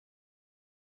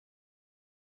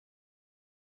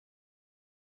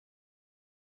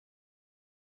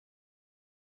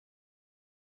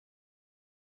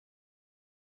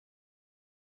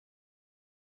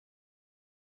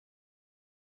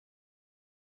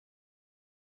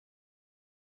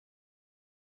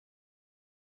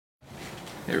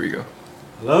Here we go.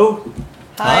 Hello?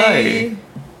 Hi.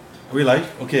 Are we live?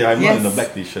 Okay, I'm not in the Yes.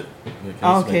 black t-shirt. Okay.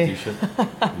 Black t-shirt.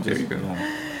 There you go.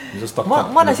 You just talk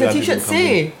What does your t-shirt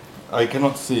say? I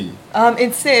cannot see.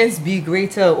 It says "Be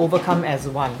greater, overcome as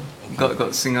one."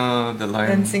 Got Singer the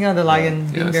Lion. And Singer the Lion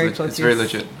Yeah, being it's, very it's courteous. very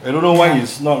legit. I don't know why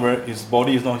his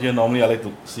body is not here. Normally I like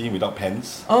to see him without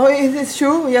pants. Oh, is it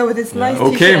true? Yeah, with his nice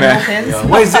Okay, t-shirt man. and no pants.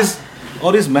 Yeah. Why is this?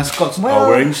 All these mascots Well- are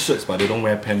wearing shirts but they don't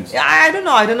wear pants. Yeah, I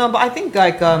don't know, but I think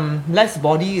like less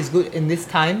body is good in this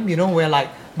time. You know, where like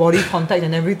body contact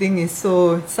and everything is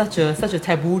such a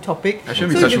taboo topic. I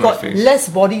shouldn't be so if touching you my got face. less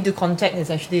body to contact,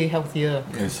 it's actually healthier.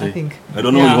 I see. I think. I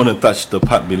don't know if Yeah. you want to touch the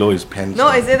part below his pants. No,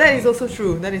 that is also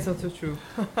true. That is also true.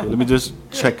 Okay, let me just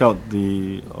check out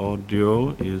the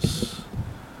audio.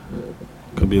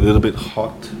 Could be a little bit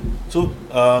hot. So,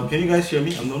 can you guys hear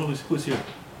me? I don't know who's here.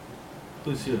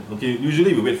 Who's here? Okay,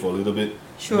 usually we wait for a little bit.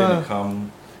 Sure. Then they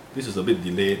come. This is a bit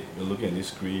delayed. We're looking at this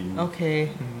screen. Okay.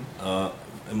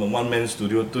 I'm a one-man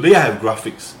studio. Today I have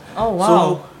graphics. Oh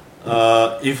wow.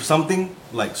 So, if something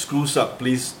like screws up,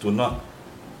 please do not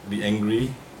be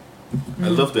angry. I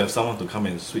love to have someone to come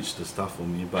and switch the stuff for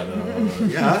me, but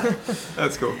yeah.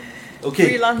 That's cool.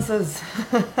 Okay. Freelancers.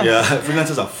 Yeah,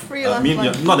 freelancers are. Freelance yeah,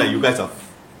 life. not that you guys are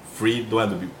free. Don't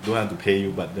have to pay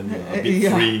you, but then you're a bit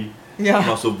Yeah. free. Yeah.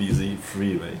 Not so busy.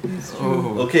 Free, right?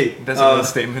 Oh, Okay. that's a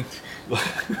statement.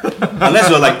 Unless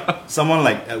you're like someone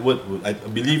like Edward, I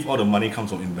believe all the money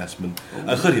comes from investment.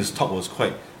 I heard his talk was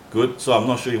quite good, so I'm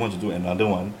not sure he wants to do another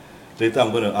one. Later,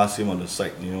 I'm going to ask him on the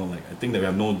side. You know, like I think that we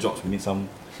have no jobs. We need some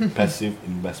passive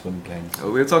investment plans.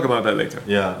 We'll talk about that later.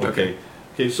 Yeah, okay.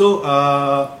 Okay, so,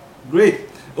 great.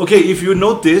 Okay, if you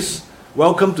notice,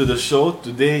 welcome to the show.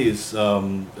 Today is a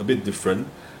bit different.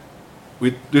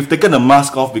 We've taken the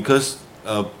mask off because,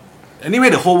 anyway,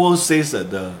 the whole world says that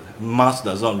the mask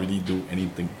does not really do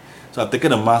anything. So I've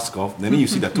taken the mask off, and then you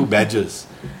see the two badges,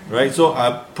 right? So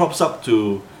props up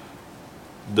to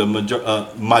the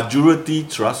Majority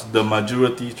Trust,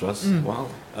 Wow.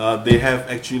 they have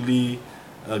actually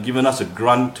given us a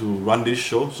grant to run this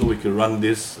show, so we could run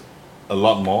this a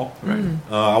lot more. Right.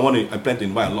 I plan to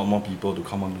invite a lot more people to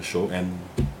come on the show, and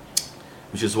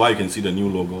which is why you can see the new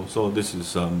logo. So this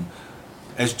is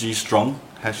SG Strong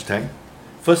hashtag,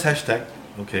 first hashtag.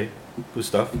 Okay, good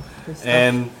stuff. Good stuff.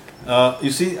 And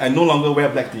you see, I no longer wear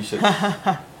black t-shirts.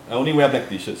 I only wear black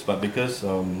t-shirts, but because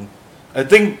I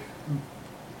think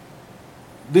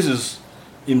this is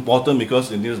important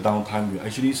because in this downtime we're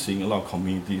actually seeing a lot of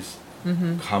communities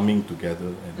coming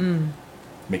together and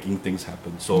making things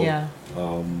happen. So Yeah.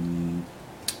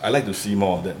 I like to see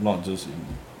more of that, not just in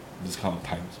this kind of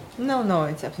times. No,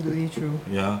 it's absolutely true.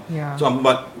 Yeah. Yeah. So,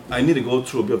 but I need to go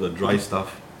through a bit of the dry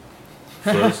stuff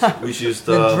first, which is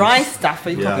The dry stuff. Are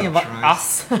you yeah. talking about Dry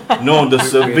us? No, the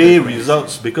survey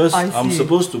results, because I I'm see.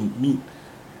 supposed to meet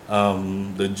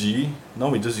the G. Now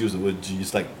we just use the word G.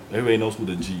 It's like everybody knows who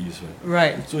the G is, right?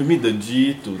 Right. So we meet the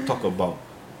G to talk about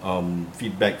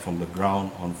feedback from the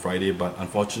ground on Friday, but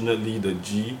unfortunately the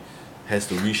G has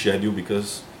to reschedule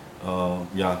because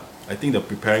I think they're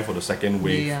preparing for the second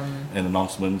wave The, and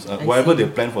announcements. I Whatever see. they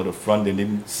planned for the front, they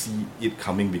didn't see it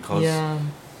coming because Yeah.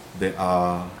 there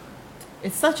are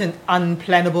It's such an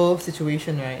unplannable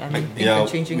situation, right? I mean, things are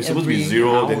changing it's supposed to every be 0,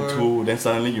 hour. then 2, then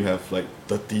suddenly you have like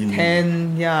 13.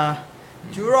 10, yeah.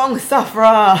 Jurong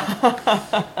Safra.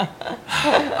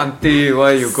 Auntie,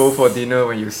 why you go for dinner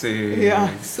when you say? Yeah,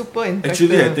 super infected.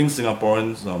 Actually, I think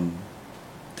Singaporeans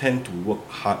tend to work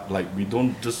hard. Like we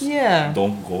don't just Yeah.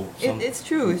 don't go. It's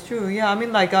true. Yeah, I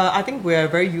mean, like, I think we're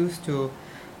very used to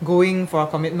going for our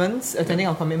commitments, attending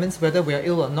our commitments, whether we're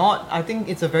ill or not. I think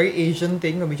it's a very Asian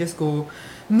thing when we just go,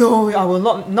 no, I will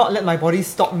not let my body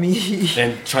stop me.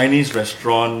 And Chinese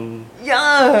restaurant,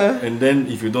 Yeah. and then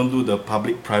if you don't do the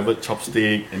public-private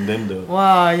chopstick, and then the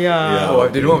Wow, yeah. Yeah. Oh,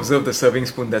 they don't observe the serving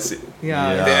spoon. That's it.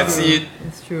 Yeah, Yeah. That's it.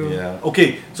 It's true. yeah.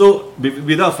 Okay, so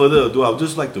without further ado, I would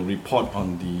just like to report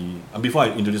on the. Before I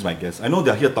introduce my guests, I know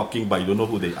they're here talking, but you don't know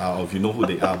who they are, or if you know who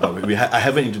they are, but I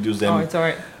haven't introduced them. Oh, it's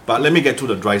alright. But let me get through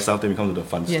the dry stuff, then we come to the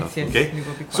fun Yes, stuff. yes, Okay. we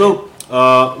will be quiet.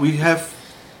 So we have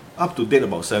up to date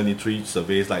about 73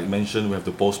 surveys. Like I mentioned, we have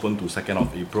to postpone to 2nd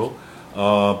of April.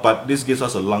 But this gives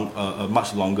us a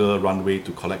much longer runway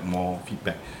to collect more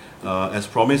feedback. As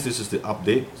promised, this is the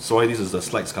update. Sorry, this is the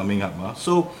slides coming up.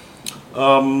 So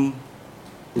I'm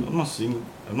not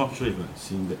sure if I'm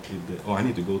seeing that. Oh, I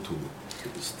need to go to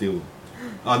still.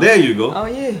 There you go. Oh,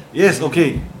 yeah. Yes,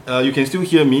 okay. You can still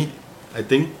hear me. I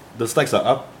think the slides are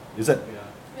up. Is that?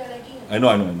 We are lagging. I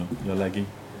know. You're lagging.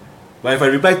 But if I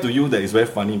reply to you, that is very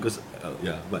funny because,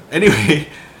 But anyway,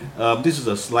 this is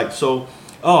a slide. So,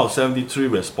 73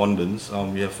 respondents.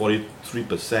 We have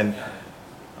 43%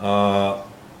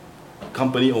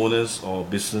 company owners or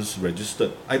business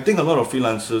registered. I think a lot of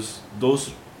freelancers,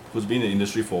 those who's been in the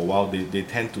industry for a while, they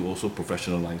tend to also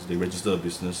professionalize. They register a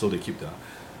business, so they keep their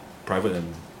private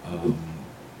and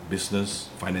business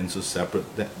finances separate.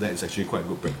 That is actually quite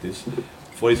good practice.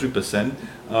 43%,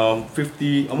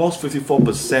 almost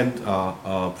 54%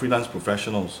 are freelance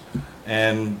professionals,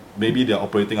 and maybe they're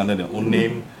operating under their own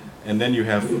name. And then you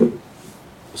have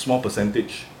a small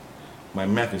percentage. My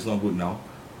math is not good now.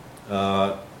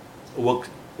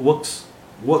 Works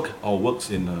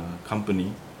in a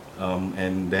company,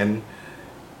 and then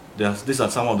these are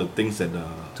some of the things that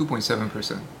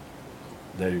 2.7%.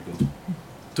 there you go.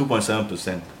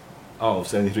 2.7% out of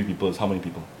 73 people is how many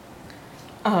people?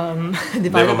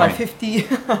 Divided Never by mind. 50.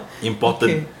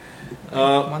 Important.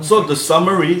 Okay. So the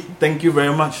summary, thank you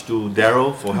very much to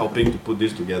Daryl for helping to put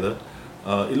this together.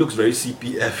 It looks very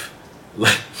CPF,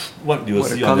 like what you will Well,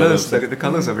 see on the website. the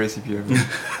colors are very CPF.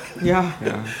 Yeah.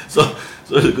 Yeah. So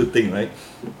it's a good thing, right?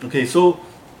 Okay, so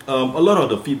a lot of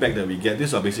the feedback that we get,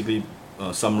 these are basically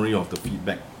a summary of the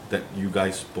feedback that you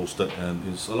guys posted, and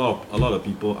it's a lot of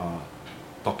people are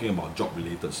talking about job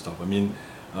related stuff. I mean,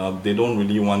 they don't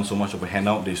really want so much of a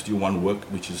handout, they still want work,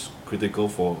 which is critical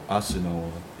for us in our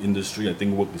industry. I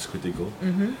think work is critical.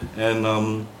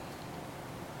 And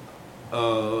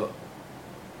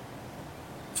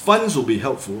funds will be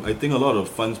helpful. I think a lot of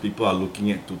funds people are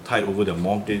looking at to tide over their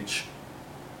mortgage,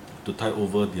 to tide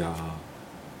over their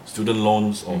student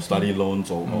loans or study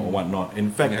loans or whatnot.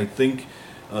 In fact, Yeah. I think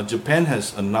Japan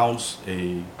has announced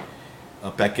a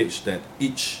package that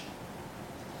each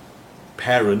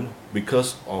parent,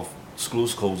 because of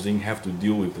schools closing, have to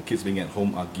deal with the kids being at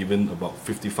home, are given about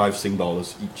 55 Sing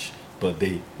dollars each per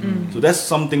day. So that's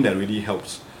something that really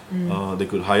helps. They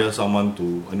could hire someone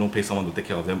to, pay someone to take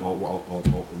care of them, or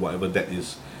whatever that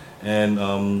is. And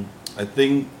I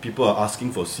think people are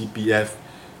asking for CPF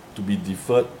to be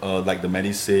deferred, like the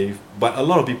MediSave. But a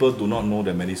lot of people do not know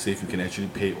that MediSave you can actually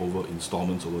pay over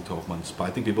installments over 12 months. But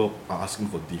I think people are asking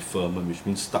for deferment, which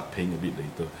means start paying a bit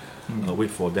later. Wait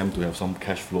for them to have some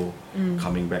cash flow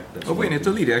coming back. That's Oh, what wait, in I think.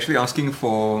 Italy, they're actually asking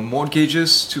for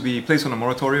mortgages to be placed on a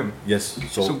moratorium. Yes,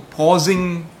 So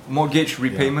pausing mortgage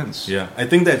repayments. Yeah, I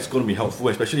think that's going to be helpful,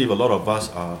 especially if a lot of us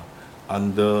are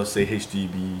under, say,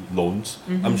 HDB loans.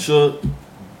 I'm sure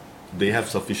they have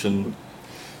sufficient.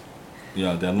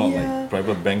 Yeah, they're not Yeah. like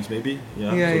private banks, maybe. Yeah,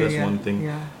 Yeah, so yeah, that's yeah. one thing.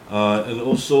 Yeah. And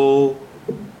also,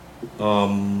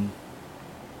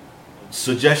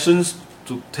 suggestions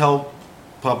to tell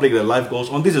public that life goes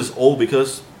on. This is old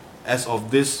because as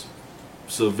of this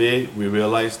survey, we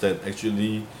realized that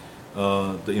actually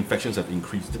the infections have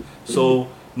increased. So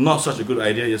not such a good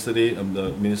idea. Yesterday,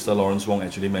 the Minister Lawrence Wong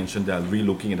actually mentioned they are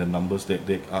re-looking at the numbers.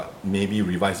 They are maybe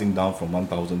revising down from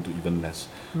 1,000 to even less.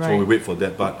 So we Right. wait for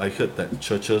that. But I heard that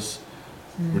churches,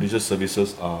 religious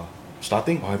services are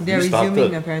starting or have They're restarted.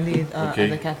 resuming apparently Okay. at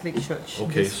the Catholic Church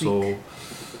Okay, this so week.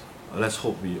 let's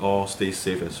hope we all stay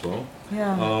safe as well.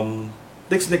 Yeah.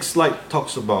 Next slide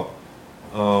talks about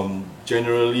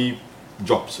generally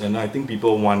jobs, and I think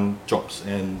people want jobs,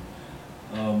 and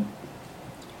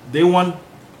they want,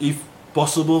 if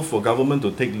possible, for government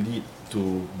to take lead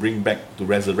to bring back, to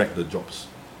resurrect the jobs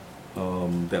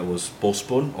that was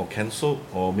postponed or cancelled,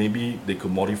 or maybe they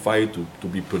could modify to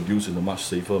be produced in a much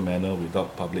safer manner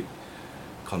without public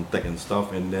contact and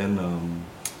stuff. And then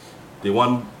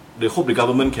they hope the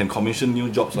government can commission new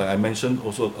jobs, like I mentioned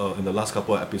also in the last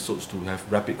couple of episodes, to have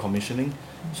rapid commissioning.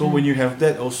 So when you have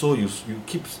that, also you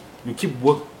keep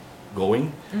work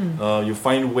going. You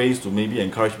find ways to maybe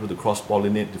encourage people to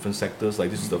cross-pollinate different sectors.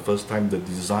 Like this is the first time the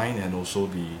design and also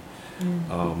the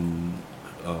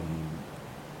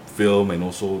film and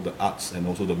also the arts and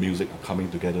also the music are coming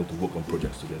together to work on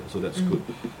projects together. So that's good.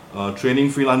 Training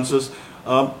freelancers.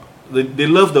 They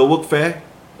love the work fair.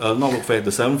 Not work fair,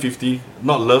 the 750.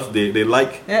 Not love. They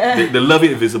like. They love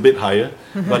it if it's a bit higher.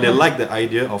 But they like the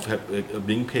idea of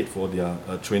being paid for their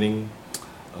training.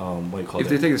 What do you call If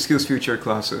that? they take the Skills Future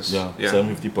classes. Yeah,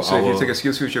 750 per so hour. if you take a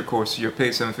Skills Future course, you're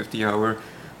paid $7.50 hour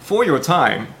for your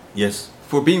time, Yes.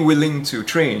 for being willing to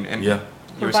train and Yeah.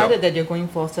 yourself. Provided that you're going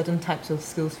for certain types of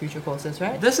skills future courses,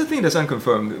 right? That's the thing that's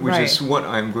unconfirmed, which Right. is what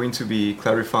I'm going to be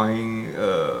clarifying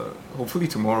hopefully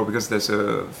tomorrow, because there's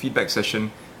a feedback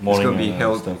session that's going to be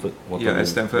held Stanford, at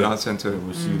Stanford Arts Center.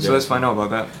 We'll see you So there. let's find out about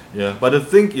that. Yeah, but the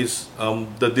thing is,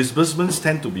 the disbursements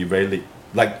tend to be very late.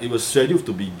 Like it was scheduled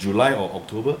to be July or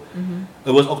October.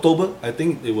 It was October. I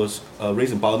think it was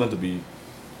raised in Parliament to be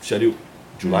scheduled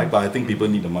July, but I think people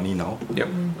need the money now. Yep.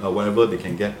 Whatever they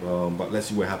can get. But let's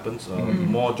see what happens.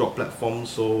 More job platforms.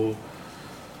 So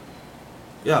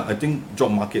yeah, I think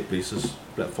job marketplaces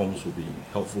platforms will be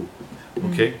helpful.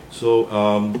 Okay,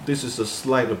 so this is a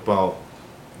slide about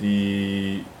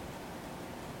the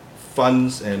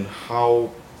funds and how,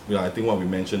 yeah, I think what we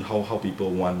mentioned, how people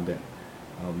want that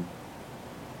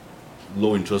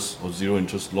low interest or zero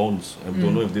interest loans. I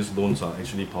don't know if these loans are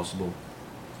actually possible.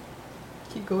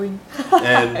 Keep going.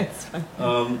 And It's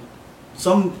fine.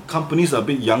 some companies are a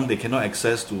bit young, they cannot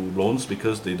access to loans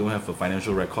because they don't have a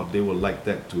financial record. They would like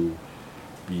that to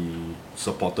be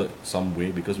supported some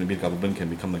way, because maybe the government can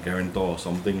become a guarantor or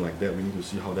something like that. We need to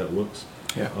see how that works.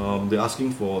 Yeah. They're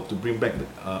asking to bring back the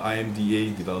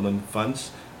IMDA development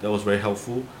funds. That was very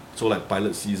helpful. So like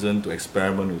pilot season to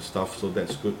experiment with stuff. So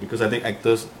that's good, because I think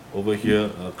actors over here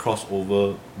cross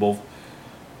over both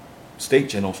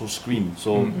stage and also screen.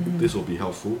 So this will be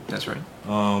helpful. That's right.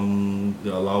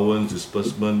 The allowance,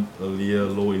 disbursement earlier,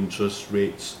 low interest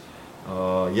rates.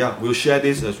 Yeah, we'll share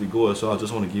this as we go as well. I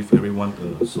just want to give everyone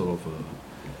a sort of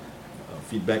a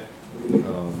feedback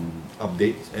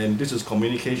update. And this is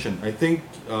communication. I think,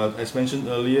 as mentioned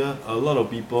earlier, a lot of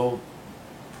people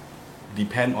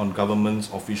depend on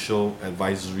government's official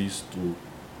advisories to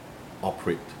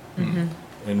operate.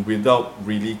 And without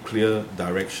really clear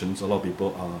directions, a lot of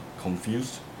people are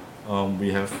confused.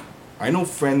 I know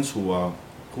friends who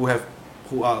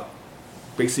are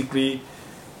basically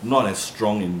not as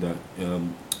strong in the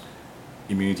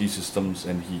immunity systems,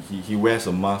 and he wears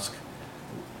a mask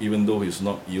even though he's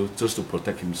not ill, just to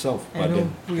protect himself. I know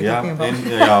who you're yeah, talking about. and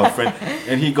yeah, our friend,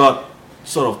 and he got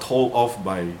sort of told off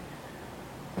by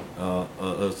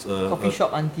Coffee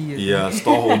shop auntie. yeah,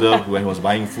 storeholder when he was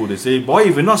buying food. They say, "Boy,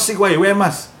 if you're not sick, why you wear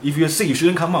mask? If you're sick, you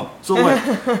shouldn't come out." So what?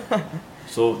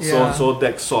 Yeah. So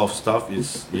that sort of stuff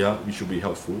is, yeah, we should be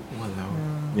helpful.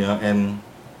 Yeah, and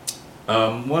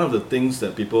one of the things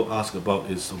that people ask about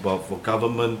is about for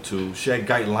government to share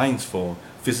guidelines for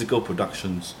physical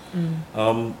productions.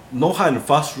 No hard and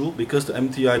fast rule, because the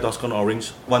MTI DORSCON Orange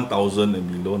 1000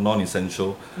 and below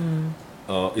non-essential.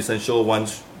 Essential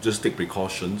ones just take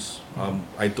precautions.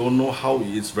 I don't know how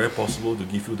it's very possible to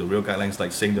give you the real guidelines,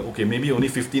 like saying that okay, maybe only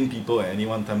 15 people at any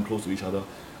one time close to each other,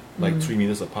 like 3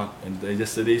 meters apart. And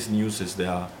yesterday's news is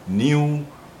there are new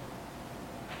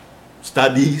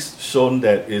studies shown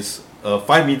that is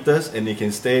 5 meters and they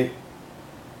can stay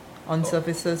On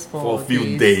surfaces for a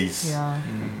few days. Yeah.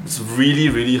 It's really,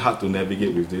 really hard to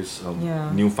navigate with this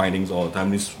Yeah. new findings all the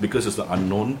time. This because it's the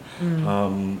unknown.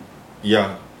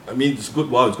 Yeah, I mean it's good.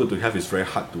 While it's good to have, it's very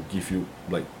hard to give you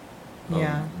like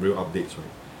Yeah. real updates,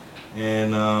 right?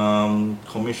 And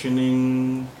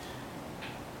commissioning.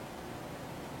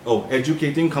 Oh,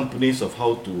 educating companies of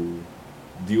how to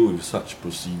deal with such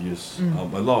procedures.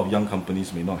 A lot of young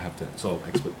companies may not have that sort of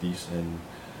expertise, and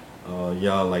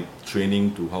yeah, like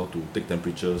training to how to take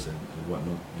temperatures and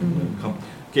whatnot.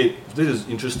 Okay, this is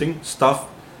interesting stuff.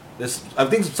 I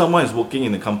think someone is working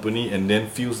in a company and then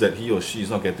feels that he or she is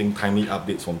not getting timely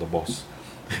updates from the boss.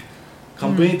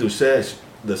 Company to share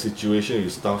the situation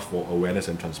with staff for awareness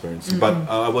and transparency. But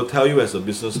I will tell you, as a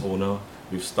business owner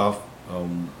with staff,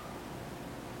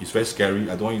 it's very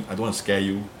scary. I don't want to scare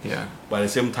you. Yeah. But at the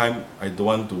same time, I don't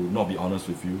want to not be honest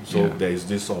with you. So Yeah. there is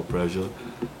this sort of pressure.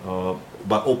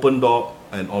 But open door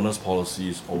and honest policy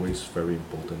is always very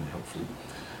important and helpful.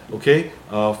 Okay,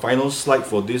 final slide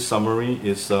for this summary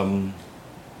is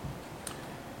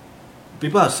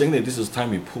people are saying that this is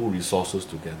time we pool resources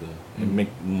together and make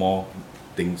more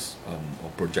things or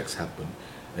projects happen,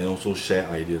 and also share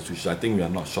ideas, which I think we are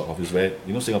not short of. It's where,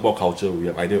 Singapore culture, we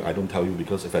have idea, I don't tell you,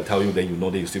 because if I tell you, then you know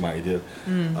that you steal my idea.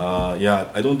 Yeah,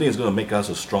 I don't think it's going to make us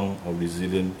a strong or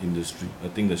resilient industry. I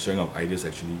think the sharing of ideas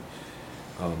actually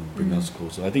bring us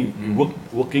closer. I think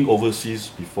working overseas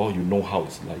before, you know how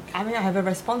it's like. I mean, I have a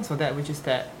response for that, which is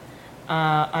that,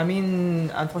 I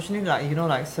mean, unfortunately,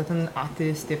 like certain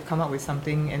artists, they've come up with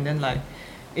something, and then like,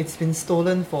 it's been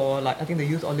stolen for like I think the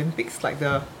Youth Olympics, like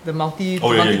the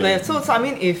multiplayer. So I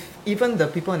mean, if even the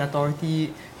people in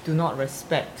authority do not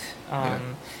respect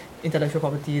intellectual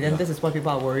property, then this is why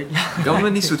people are worried.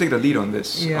 Government needs to take the lead on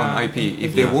this, Yeah, on I IP. think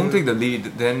If they they won't do. take the lead,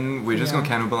 then we're just Yeah. going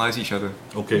to cannibalize each other.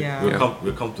 Okay, Yeah.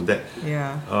 we'll come to that.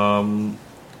 Yeah.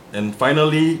 And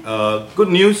finally, good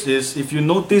news is, if you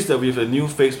notice that we have a new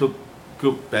Facebook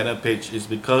group banner page, is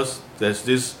because there's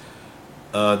this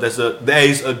there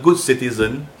is a good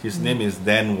citizen. His name is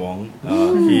Dan Wong.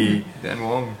 He Dan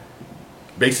Wong.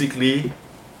 basically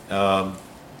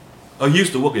he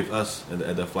used to work with us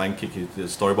at the Flying Kick. He's a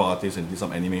storyboard artist and did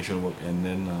some animation work. And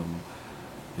then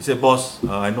he said, "Boss,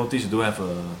 I noticed you do have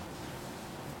a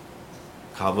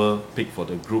cover pic for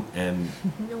the group, and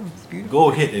No, it's beautiful.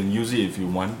 go ahead and use it if you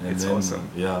want." And It's then, awesome.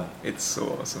 Yeah. It's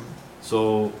so awesome.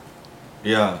 So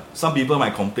Yeah, some people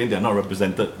might complain they're not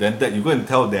represented. Then that you go and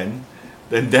tell them,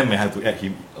 then they may have to add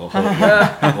him or her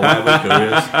or whatever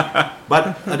careers.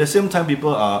 But at the same time,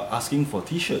 people are asking for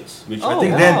T-shirts, which I Oh,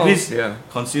 think wow. then please Yeah.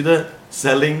 consider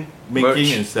selling, making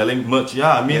Merch. and selling merch.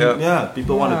 Yeah, I mean, Yeah.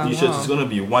 people want a Yeah, T-shirt. wow. It's going to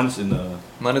be once in a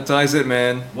Monetize it,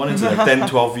 man. 10,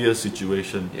 12 year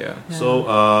situation. Yeah. So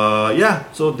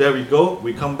so there we go.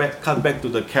 We cut back to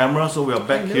the camera. So we are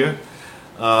back Hello. here.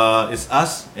 It's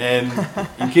us, and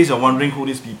in case you're wondering who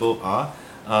these people are,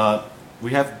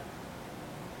 we have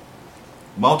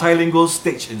multilingual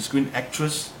stage and screen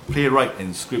actress, playwright,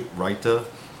 and script writer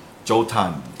Joe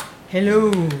Tan.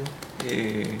 Hello.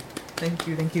 Yeah. Thank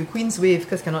you. Queen's wave,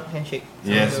 because cannot handshake.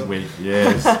 So Yes, hello. wait,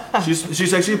 yes.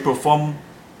 she's actually performed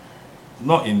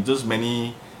not in just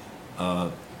many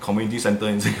community center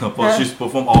in Singapore. Yeah. She's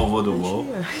performed all over the world.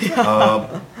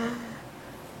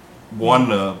 Won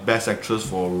Best Actress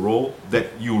for a role that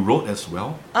you wrote as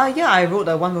well. Yeah, I wrote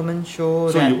a one-woman show.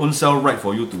 So that you own self write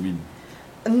for you to win.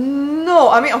 No,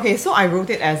 I mean, okay, so I wrote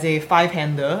it as a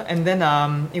five-hander, and then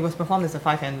it was performed as a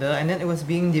five-hander, and then it was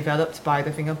being developed by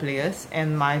the Finger Players,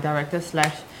 and my director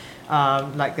slash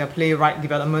like the playwright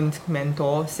development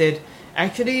mentor said,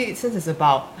 actually, since it's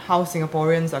about how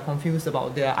Singaporeans are confused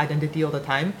about their identity all the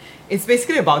time, it's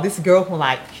basically about this girl who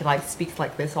she speaks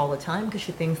like this all the time because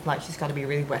she thinks like she's got to be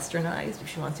really westernized if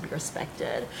she wants to be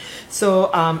respected. So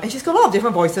and she's got a lot of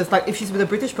different voices. Like if she's with a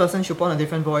British person, she'll put on a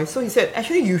different voice. So he said,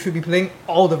 actually, you should be playing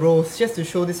all the roles just to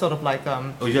show this sort of like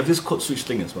Oh, you have this code switch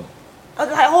thing as well.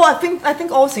 I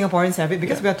think all Singaporeans have it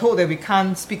because we are told that we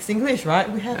can't speak Singlish, right?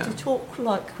 We have Yeah. to talk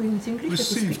like Queen's English, we have to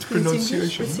speak Received Queen's English,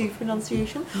 pronunciation. received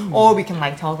pronunciation, or we can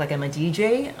like talk like I'm a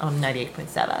DJ on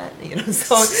 98.7, you know.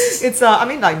 So it's I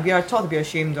mean like we are taught to be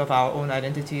ashamed of our own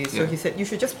identity. So Yeah. he said you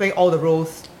should just play all the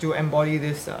roles to embody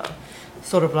this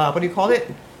sort of what do you call it?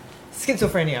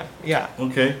 Schizophrenia. Yeah,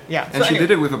 Okay. yeah. And So she anyway,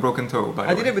 did it with a broken toe, by the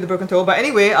I way. did it with a broken toe, but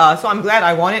anyway, so I'm glad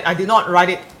I won it. I did not write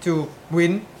it to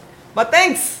win, but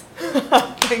thanks.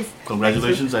 Thanks.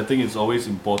 Congratulations. I think it's always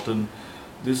important.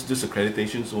 This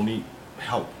accreditations only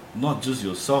help not just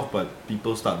yourself, but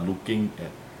people start looking at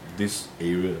this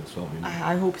area as well. You know?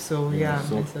 I hope so. Yeah.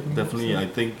 So I certainly hope definitely, so. I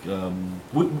think.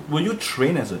 Were you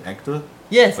trained as an actor?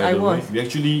 Yes, by I the way? was. You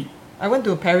actually. I went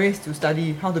to Paris to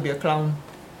study how to be a clown.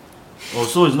 Oh,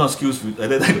 so it's not skills. At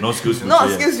that time, not skills. Not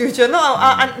yeah. Skills Future. No,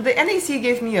 the NAC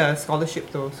gave me a scholarship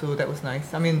though, so that was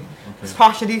nice. I mean, it's Okay.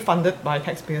 partially funded by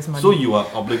taxpayers' money. So you are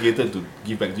obligated to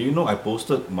give back. Do you know I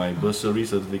posted my bursary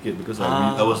certificate because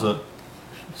I was a.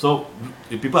 So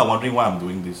if people are wondering why I'm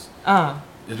doing this,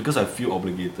 it's because I feel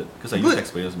obligated because I use Good.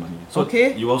 taxpayers' money. So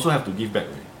Okay. you also have to give back,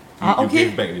 right? Ah, You okay.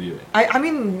 gave back already, right? I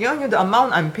mean, you know, the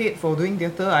amount I'm paid for doing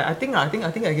theatre, I think I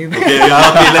gave back. Okay, yeah,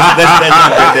 okay, let's not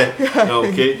get there.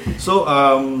 Okay, so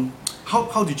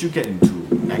how did you get into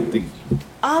acting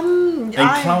and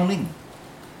clowning?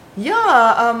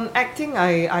 Yeah, acting.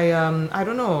 I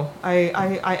don't know. I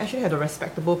actually had a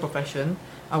respectable profession.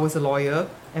 I was a lawyer,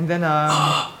 and then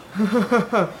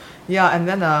yeah, and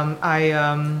then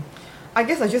I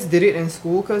guess I just did it in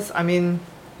school because I mean,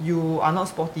 you are not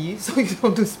sporty, so you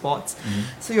don't do sports.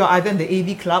 So you're either in the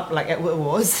AV club like Edward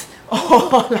was,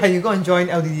 or like you go and join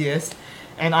LDDS.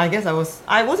 And I guess I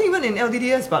wasn't even in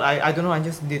LDDS, but I don't know. I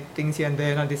just did things here and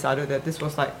there, and I decided that this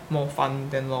was like more fun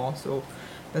than law. So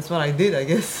that's what I did, I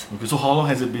guess. Okay, so how long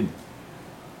has it been?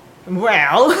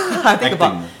 Well, I think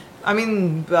about. Acting. I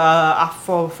mean,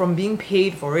 from being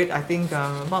paid for it, I think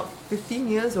about 15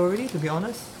 years already. To be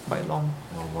honest, quite long.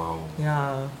 Oh wow.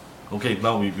 Yeah. Okay,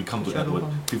 now we come to Shadow Edward,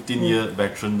 Hunt. 15-year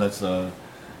veteran. That's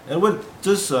Edward.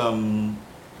 Just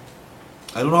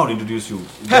I don't know how to introduce you.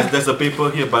 There's a paper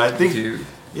here, but I think Do you-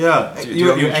 yeah, do you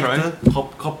want me you're to try?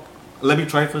 actor. Let me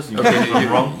try first. You Okay, if I'm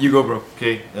wrong. you go, bro.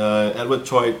 Okay, Edward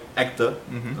Choi, actor,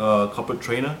 Mhm. corporate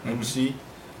trainer, MC.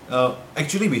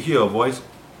 Actually, we hear your voice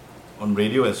on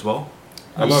radio as well.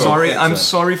 A I'm lot of sorry. ads, I'm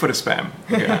sorry for the spam.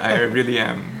 Yeah, I really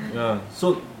am. Yeah.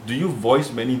 So, do you voice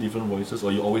many different voices,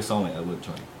 or you always sound like Edward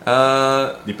Choi?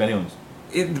 Depending on.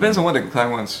 It depends on what the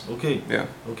client wants. Okay. Yeah.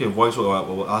 Okay. Voice.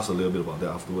 We'll ask a little bit about that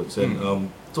afterwards. And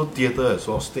so theater as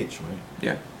well, stage, right?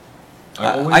 Yeah.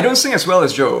 always- I don't sing as well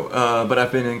as Joe, but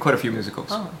I've been in quite a few musicals.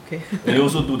 Oh, okay. And you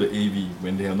also do the AV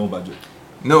when they have no budget.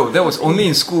 No, that was only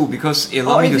in school because it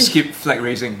allowed me to AV. skip flag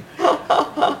raising.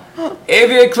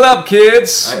 AVA Club,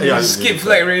 kids! Yeah, skip AVA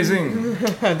flag raising.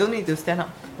 Don't need to stand up.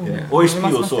 Oh, Yeah. OHP you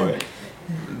must also, stand. right?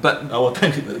 But Our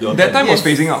time. Your that time was Yes.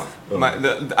 phasing out.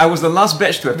 Oh. I was the last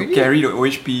batch to have to Really? carry the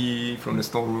OHP from the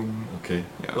storeroom. Okay.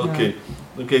 Yeah. Okay.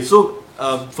 Okay. So,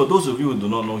 for those of you who do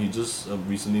not know, he just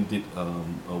recently did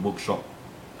a workshop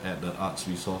at the Arts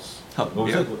Resource. Hub, What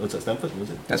was yeah. it? Was it Stanford? Was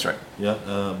it? That's right. Yeah,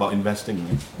 about investing.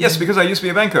 Right? Yes, because I used to be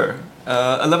a banker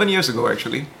 11 years ago,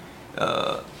 actually.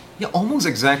 Yeah, almost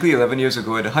exactly 11 years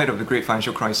ago, at the height of the great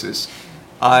financial crisis,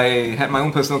 I had my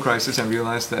own personal crisis and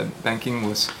realized that banking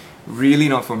was really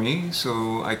not for me.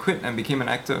 So I quit and became an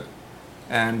actor.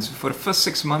 And for the first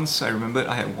 6 months, I remembered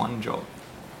I had one job.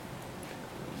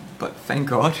 But thank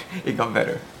God, it got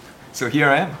better. So here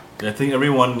I am. I think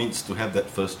everyone needs to have that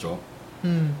first job,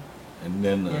 and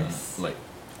then Yes. like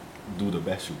do the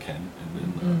best you can, and then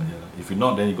yeah. If you're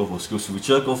not, then you go for Skills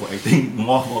Future, go for acting,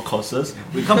 more courses.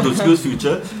 We come to Skills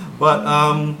Future, but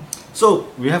so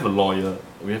we have a lawyer,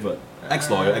 we have a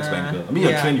ex-lawyer, ex-banker. I mean,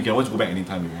 you're yeah. trained, you can always go back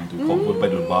anytime you want to. Go back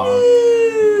to the bar,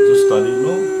 just study.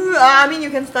 No, I mean, you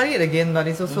can study it again, but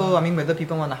it's also, I mean, whether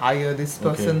people want to hire this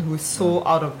person Okay. who's so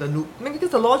out of the loop. I mean, because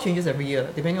the law changes every year,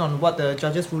 depending on what the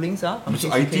judge's rulings are. I mean, so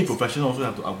from case to IT case. professionals also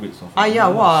have to upgrade software. Yeah,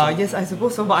 wow, yes, I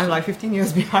suppose so, but I'm like 15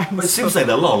 years behind. But it so- seems like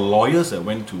there are a lot of lawyers that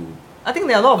went to. I think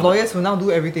there are a lot of lawyers who now do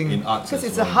everything In arts because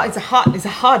as it's well. it's a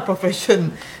hard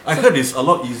profession. I heard it's a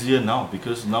lot easier now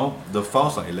because now the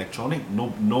files are electronic.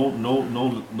 No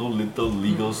little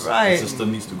legal Right.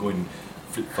 assistant needs to go and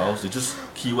flip files. They just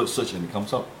keyword search and it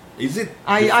comes up. Is it?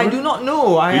 I different? do not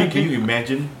know. Can you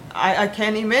imagine? I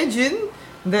can imagine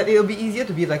that it'll be easier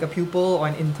to be like a pupil or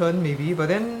an intern maybe, but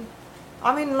then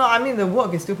I mean the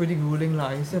work is still pretty grueling lah.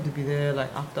 You still have to be there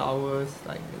like after hours,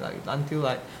 like until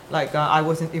I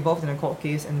was involved in a court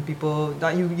case and people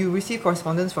that you receive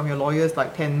correspondence from your lawyers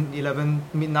like 10, 11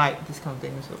 midnight, this kind of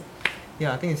thing. So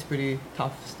yeah, I think it's pretty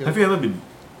tough still. Have you ever been?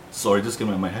 Sorry, just came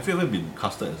to my mind. Have you ever been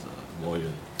casted as a lawyer?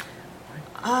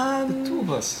 The two of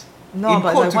us. No, in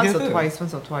but court like once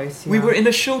together. or twice. We yeah. were in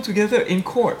a show together in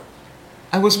court.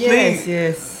 I was Yes, playing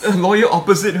yes. a lawyer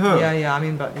opposite her. Yeah, I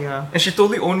mean, but yeah. And she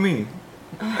totally owned me.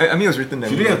 I mean, it was written there.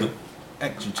 Should you have to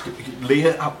act? Lay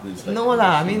it up. It's like- No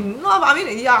lah, I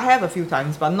mean, yeah, I have a few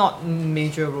times, but not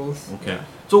major roles. Okay.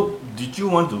 So did you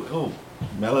want to? Oh,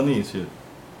 Melanie is here.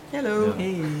 Hello.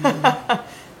 Yeah.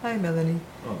 Hi, Melanie.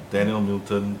 Oh, Daniel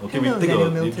Milton. Okay, Hello, we take Daniel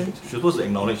a. Milton. You're supposed to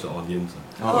acknowledge the audience.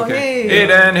 Oh, okay. hey. Hey,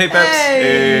 Dan. Hey, Peps.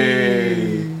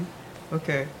 Hey. Hey.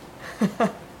 Okay.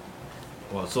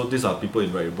 Wow, so these are people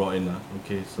that you brought in.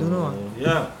 Okay, so Don't know.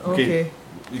 yeah. Okay.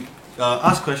 We,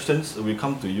 ask questions. We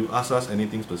come to you. Ask us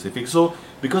anything specific. So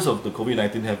because of the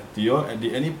COVID-19, do you at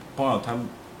any point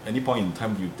in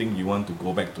time, do you think you want to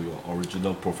go back to your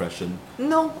original profession?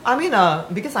 No, I mean,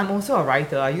 because I'm also a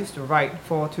writer. I used to write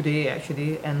for Today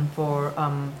actually, and for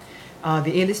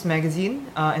the A-List magazine,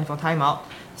 and for Time Out.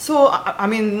 So I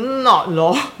mean, not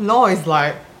law. Law is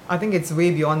like, I think it's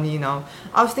way beyond me now.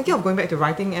 I was thinking of going back to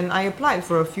writing, and I applied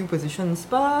for a few positions,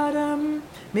 but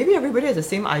maybe everybody has the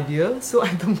same idea. So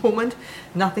at the moment,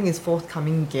 nothing is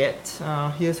forthcoming yet.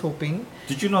 Here's hoping.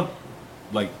 Did you not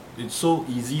like? It's so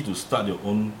easy to start your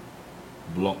own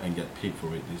blog and get paid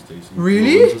for it these days.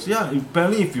 Really? Influencers. Yeah,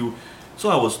 apparently if you. So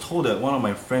I was told that one of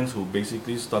my friends who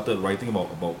basically started writing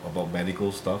about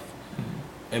medical stuff,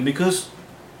 and because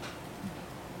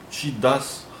she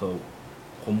does her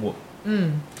homework,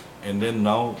 and then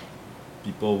now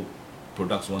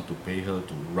products want to pay her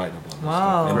to write about this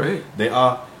Wow. stuff. And Right. they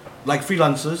are like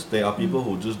freelancers. There are people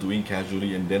who are just doing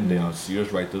casually, and then there are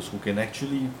serious writers who can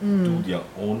actually do their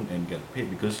own and get paid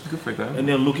because. Good for them. And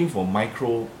they're looking for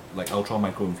ultra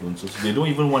micro influencers. They don't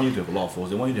even want you to have a lot of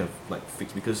followers. They want you to have like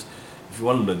fixed because if you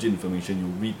want legit information, you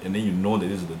read and then you know that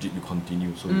this is legit. You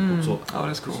continue. So Oh,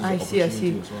 that's cool. this is I an see.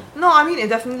 opportunity as well. No, I mean it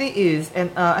definitely is, and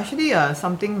actually,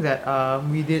 something that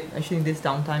we did actually in this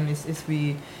downtime is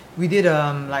we did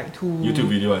like 2 YouTube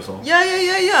video I saw.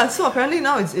 Yeah. So apparently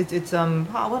now it's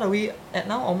what are we at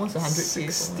now? Almost 100K.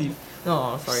 67.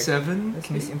 No, sorry. That's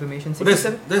misinformation. But that's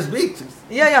 67. that's big.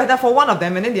 Yeah, that for one of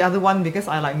them, and then the other one because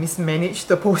I like mismanaged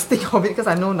the posting of it because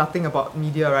I know nothing about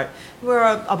media, right? We're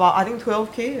about I think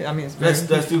 12K. I mean, it's very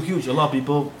That's still huge. A lot of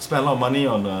people spend a lot of money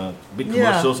on big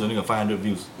Yeah. commercials and only got 500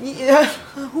 views. Yeah,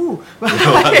 who?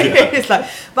 It's like,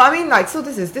 but I mean, like, so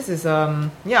this is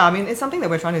yeah. I mean, it's something that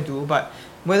we're trying to do, but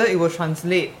whether it will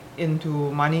translate into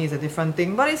money is a different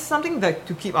thing. But it's something that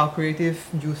to keep our creative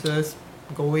juices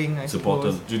going. I It's suppose.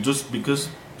 important. You just because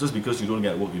you don't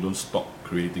get work, you don't stop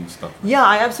creating stuff. Yeah,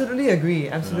 I absolutely agree.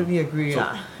 Absolutely agree. So,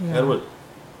 Yeah. Edward,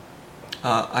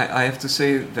 I have to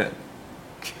say that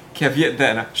caveat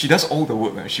that she does all the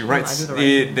work. She writes do the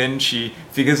writing. it, then she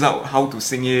figures out how to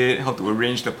sing it, how to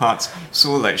arrange the parts.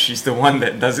 So like she's the one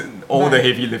that does it, all the But-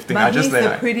 heavy lifting. But I just he's the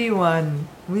like pretty one.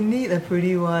 We need a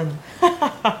pretty one.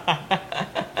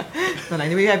 No,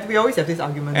 Anyway, we always have this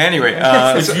argument. Anyway,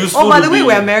 It's so- useful Oh, by to the way, be-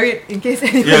 we're married. In case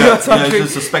anybody Yeah, was yeah, wondering.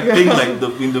 just suspecting like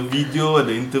in the video and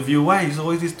the interview, why is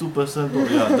always this 2%? Oh,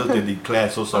 yeah, just they declare,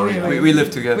 so sorry. Okay, we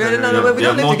live together. We don't Yeah. we You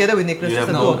don't have live no- together with Nicholas. you Just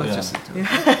have the no- two of us. yeah. Just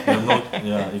the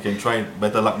two. You can try.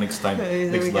 Better luck next time,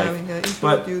 next we life. can introduce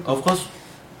But you to- of course,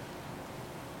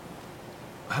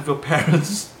 have your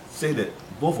parents say that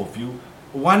both of you,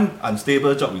 one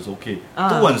unstable job is okay,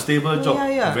 two unstable job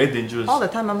very dangerous. All the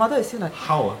time, my mother is still like,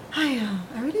 How? "Hiya,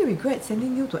 I really regret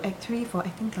sending you to Act 3 for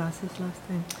acting classes last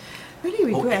time. Really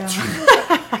regret.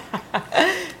 Act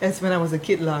That's when I was a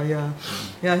kid, lah. Yeah,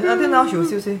 yeah. Until now, she will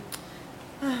still say,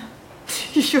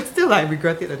 she will still like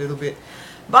regret it a little bit.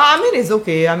 But I mean, it's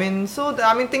okay. I mean,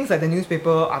 things like the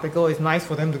newspaper article is nice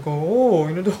for them to go,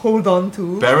 oh, to hold on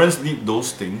to. Parents need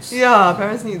those things Yeah,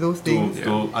 parents need those things.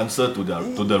 to answer to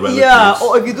the relatives. Yeah,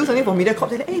 or if you do something for MediaCorp,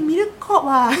 they're like, hey, MediaCorp,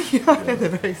 yeah, they're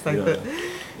very excited. Yeah.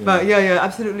 But yeah,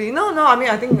 absolutely. No, I mean,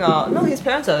 I think, no, his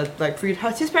parents are like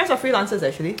his parents are freelancers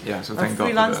actually. Yeah, so A thank God for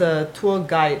freelance that. tour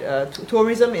guide,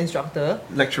 tourism instructor,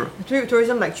 Lecturer.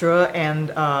 tourism lecturer, and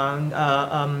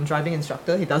driving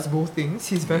instructor. He does both things.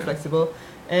 He's very flexible.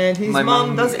 And his My mom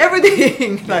mom- does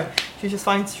everything. Like, she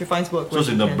finds work. So where it's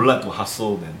she in the can. blood to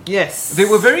hustle then. Yes. They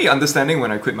were very understanding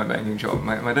when I quit my banking job.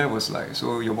 My dad was like,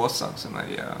 "So your boss sucks." I'm like,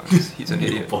 "Yeah, he's an Your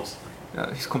idiot. boss.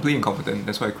 Yeah, he's completely incompetent.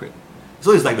 That's why I quit."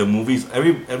 So it's like the movies.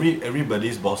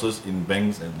 Everybody's bosses in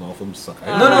banks and law firms suck.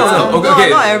 No. No, Okay,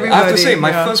 not I have to everybody, say,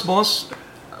 my yeah. first boss,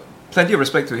 plenty of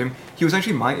respect to him. He was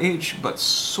actually my age, but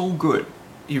so good.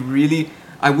 He really,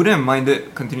 I wouldn't have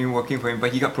minded continuing working for him,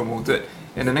 but he got promoted.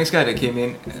 And the next guy that came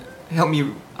in helped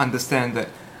me understand that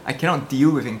I cannot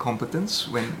deal with incompetence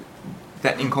when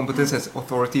that incompetence has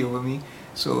authority over me.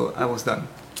 So I was done.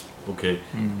 Okay,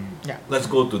 Yeah. let's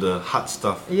go to the hard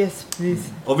stuff. Yes, please.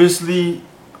 Obviously,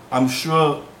 I'm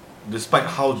sure, despite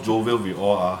how jovial we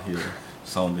all are here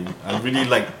sounding, I really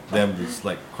like them. It's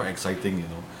like quite exciting,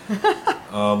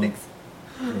 Thanks.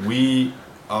 We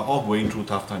are all going through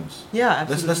tough times. Yeah,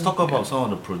 absolutely. Let's talk about some of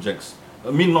the projects. I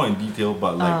mean, not in detail,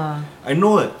 but like I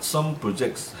know that some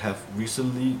projects have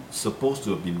recently supposed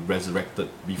to have been resurrected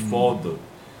before the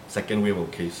second wave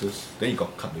of cases. Then it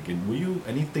got cut again. Were you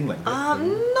anything like that?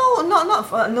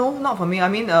 for you? Not for me. I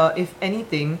mean, if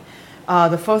anything,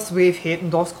 the first wave hit,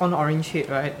 DORSCON Orange hit,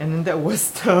 right? And then that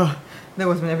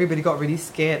was when everybody got really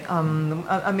scared.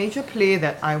 A major play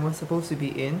that I was supposed to be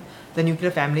in, The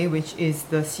Nuclear Family, which is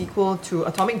the sequel to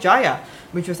Atomic Jaya,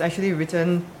 which was actually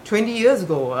written 20 years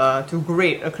ago to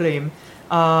great acclaim.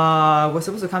 Was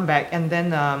supposed to come back, and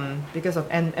then because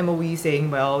of MOE saying,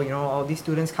 well, all these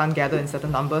students can't gather in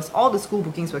certain numbers, all the school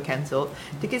bookings were cancelled,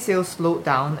 ticket sales slowed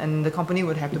down, and the company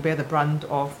would have to bear the brunt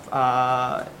of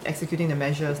executing the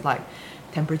measures like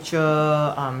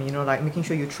temperature, like making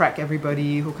sure you track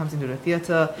everybody who comes into the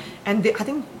theatre. And I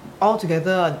think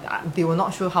altogether, they were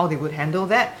not sure how they would handle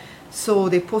that. So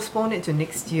they postponed it to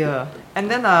next year. And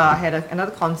then I had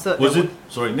another concert. Was that it,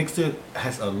 sorry, next year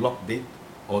has a lock date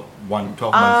or 12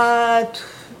 months?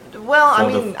 Well, I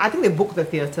For the mean, I think they booked the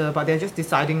theatre, but they're just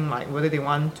deciding like whether they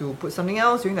want to put something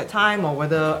else during that time or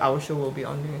whether our show will be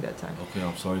on during that time. Okay,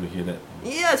 I'm sorry to hear that.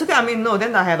 Yeah, it's okay. I mean, no,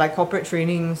 then I had like corporate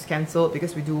trainings cancelled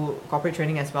because we do corporate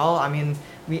training as well. I mean,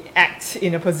 we act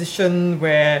in a position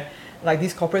where like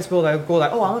these corporates will like go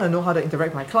like, oh, I want to know how to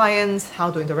interact with my clients,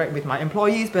 how to interact with my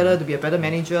employees better, to be a better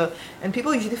manager. And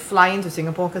people usually fly into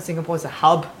Singapore because Singapore is a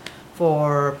hub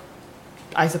for,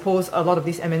 I suppose, a lot of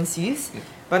these MNCs. Yeah.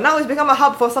 But now it's become a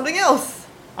hub for something else.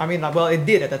 I mean, like, well, it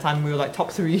did at the time. We were like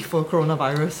top 3 for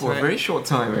coronavirus. For right? a very short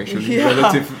time, actually, Yeah.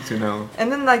 relative to now. And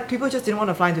then like people just didn't want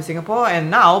to fly into Singapore, and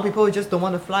now people just don't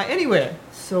want to fly anywhere.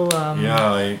 So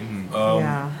Yeah,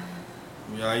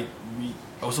 yeah.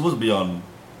 I was supposed to be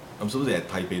I'm supposed to be at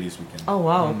Taipei this weekend. Oh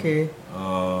wow. Okay.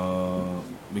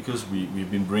 Because we've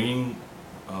been bringing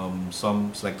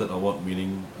some selected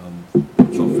award-winning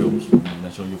short films from the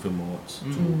National Youth Film Awards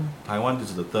to Taiwan. This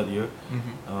is the 3rd year.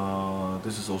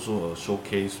 This is also a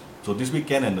showcase. So this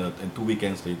weekend and 2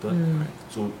 weekends later.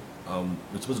 So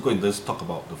we're supposed to go and just talk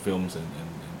about the films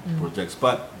and projects.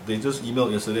 But they just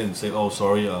emailed yesterday and said, oh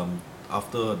sorry,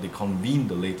 after they convened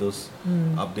the latest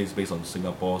updates based on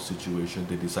Singapore's situation,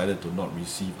 they decided to not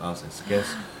receive us as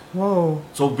guests. Whoa.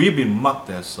 So we've been marked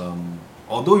as,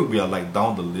 although we are like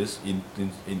down the list in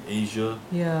Asia,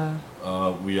 Yeah.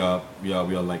 we are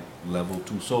like level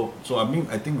 2. So I mean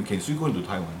I think we can still go into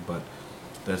Taiwan, but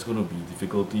there's going to be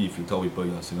difficulty if you tell people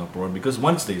you're Singaporean, because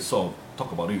once they sort of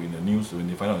talk about it in the news, when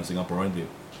they find out you're Singaporean,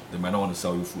 they might not want to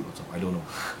sell you food or something. I don't know.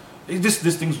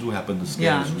 These things do happen. The scare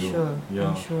Yeah, is I'm real. sure. Yeah.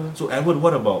 I'm sure. So Edward,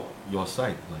 what about your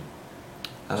side?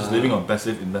 Like just living on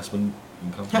passive investment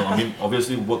income? No, I mean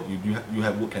obviously work. You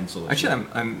have work cancelled. Actually,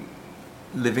 I'm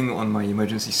living on my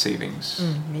emergency savings.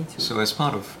 Me too. So as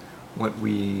part of what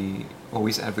we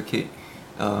always advocate,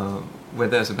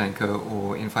 whether as a banker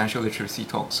or in financial literacy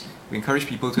talks, we encourage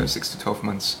people to have 6 to 12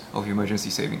 months of emergency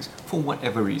savings for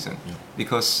whatever reason. Yeah.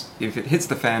 Because if it hits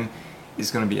the fan,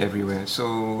 it's going to be everywhere.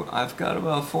 So I've got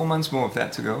about 4 months more of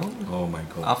that to go. Oh my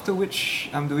god. After which,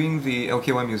 I'm doing the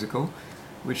LKY musical,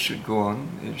 which should go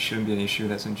on. It shouldn't be an issue.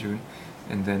 That's in June.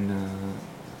 And then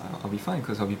I'll be fine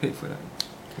because I'll be paid for that.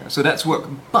 Yeah, so that's work.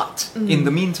 But in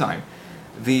the meantime,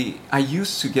 I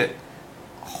used to get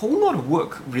a whole lot of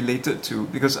work related to,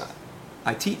 because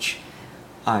I teach,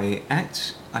 I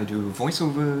act, I do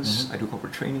voiceovers, I do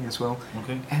corporate training as well.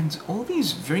 Okay. And all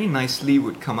these very nicely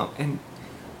would come up. And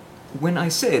when I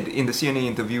said in the CNA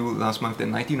interview last month that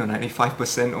 19 or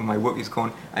 95% of my work is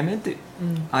gone, I meant it.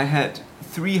 I had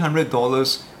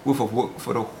 $300 worth of work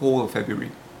for the whole of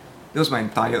February. That was my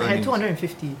entire I had earnings.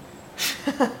 250.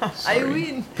 I Sorry.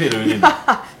 win. Paid already.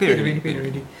 Paid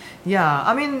already. Yeah,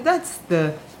 I mean, that's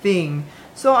the thing.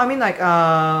 So, I mean, like,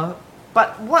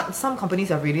 but what some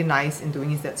companies are really nice in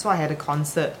doing is that, so I had a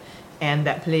concert and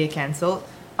that play cancelled.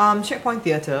 Checkpoint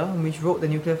Theatre, which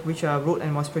wrote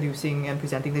and was producing and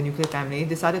presenting The Nuclear Family,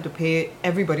 decided to pay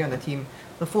everybody on the team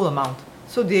the full amount.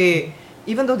 So they,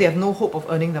 even though they have no hope of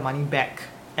earning the money back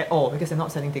at all because they're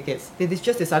not selling tickets, they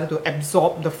just decided to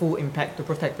absorb the full impact to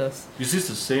protect us. Is this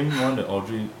the same one that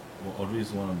Audrey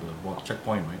is one of the board,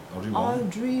 Checkpoint, right? Audrey Wong.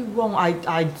 Audrey Wong, I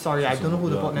don't know who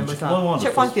the board members one are. of the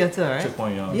Checkpoint first- Theatre, right?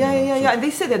 Checkpoint, yeah. Yeah. And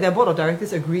they said that their board of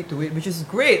directors agreed to it, which is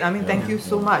great. I mean, thank you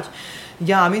so much.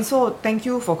 Yeah, I mean, so thank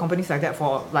you for companies like that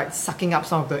for like sucking up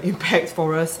some of the impact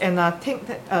for us. And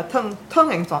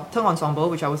Teng Ensemble,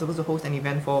 which I was supposed to host an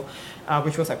event for,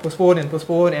 which was like postponed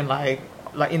and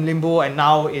like in limbo, and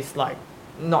now it's like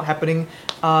not happening.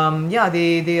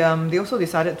 They also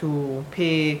decided to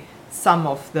pay some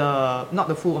of the, not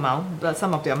the full amount, but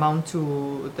some of the amount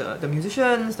to the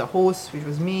musicians, the hosts, which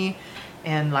was me,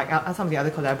 and like some of the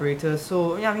other collaborators.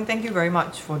 So yeah, I mean, thank you very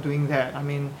much for doing that. I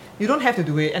mean, you don't have to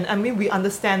do it, and I mean, we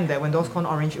understand that when DORSCON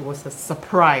Orange, it was a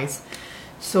surprise.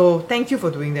 So thank you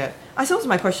for doing that. I suppose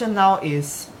my question now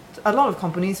is, a lot of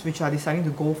companies which are deciding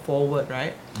to go forward,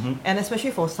 right? And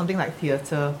especially for something like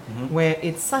theatre, where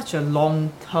it's such a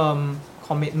long-term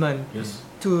commitment. Yes.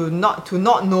 To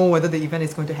not know whether the event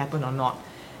is going to happen or not.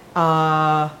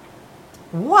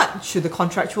 What should the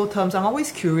contractual terms? I'm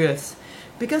always curious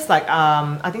because like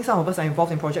I think some of us are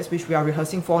involved in projects which we are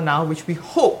rehearsing for now, which we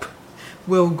hope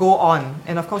will go on.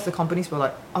 And of course the companies were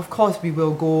like, of course we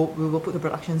will put the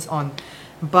productions on.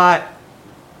 But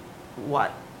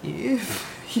what if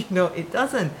it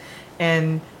doesn't?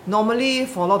 And normally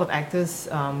for a lot of actors,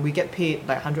 we get paid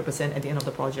like 100% at the end of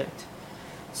the project.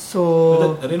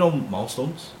 So Are there no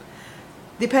milestones?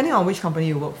 depending on which company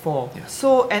you work for. Yeah.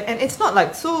 So and it's not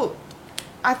like, so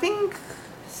I think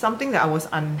something that I was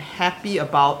unhappy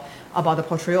about the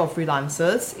portrayal of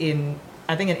freelancers in,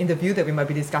 I think, an interview that we might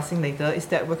be discussing later, is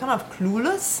that we're kind of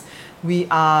clueless, we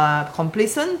are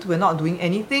complacent, we're not doing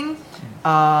anything,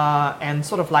 and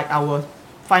sort of like our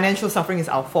financial suffering is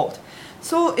our fault.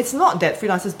 So it's not that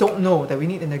freelancers don't know that we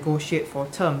need to negotiate for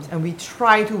terms, and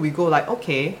we go like,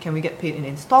 okay, can we get paid in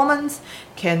installments?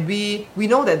 We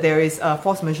know that there is a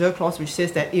force majeure clause which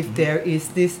says that if there is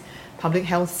this public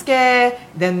health scare,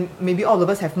 then maybe all of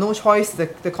us have no choice,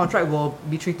 the contract will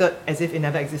be treated as if it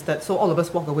never existed, so all of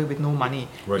us walk away with no money,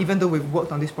 Right. even though we've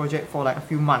worked on this project for like a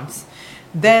few months.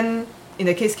 Then in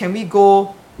the case, can we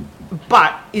go,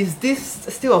 but is this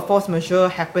still a force majeure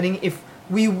happening if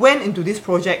we went into this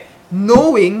project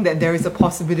knowing that there is a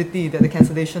possibility that the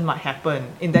cancellation might happen?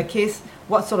 In that case,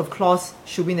 what sort of clause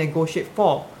should we negotiate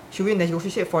for? Should we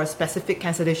negotiate for a specific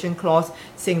cancellation clause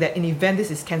saying that in event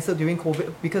this is cancelled during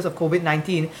COVID because of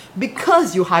COVID-19,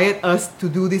 because you hired us to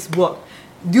do this work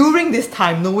during this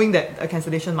time, knowing that a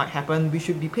cancellation might happen, we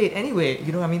should be paid anyway?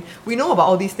 You know what I mean? We know about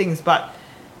all these things, but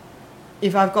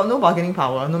if I've got no bargaining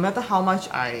power, no matter how much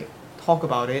I talk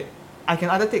about it, I can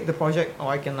either take the project or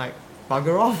I can like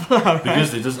bugger off, right?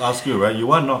 Because they just ask you, right? You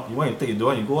want you take it, don't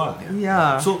want you go out.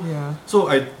 Yeah. So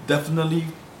I definitely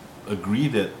agree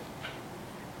that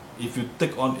if you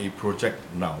take on a project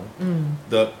now,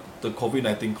 the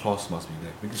COVID-19 clause must be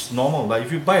there. Because it's normal. Like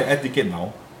if you buy an air ticket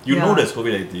now, you know Yeah. there's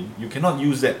COVID-19. You cannot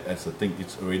use that as a thing.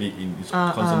 It's already it's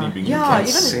constantly being Yeah,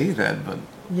 used. Can't even- say that, but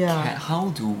Yeah. how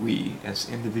do we, as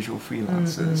individual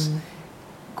freelancers,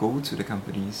 go to the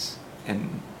companies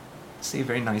and say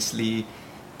very nicely?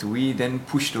 Do we then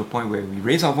push to a point where we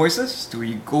raise our voices? Do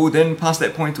we go then past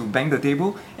that point to bang the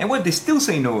table? And what if they still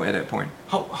say no at that point?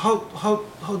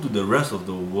 How do the rest of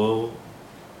the world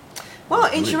Well,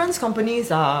 Great. insurance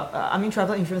companies are,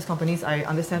 travel insurance companies, I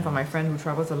understand from my friend who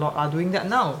travels a lot, are doing that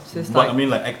now. So it's But like, I mean,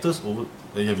 like actors over,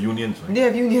 they have unions, right? they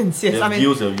have unions, yes. They I have mean,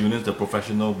 deals, they have unions, the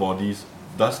professional bodies.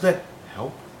 Does that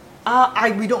help?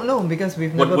 we don't know because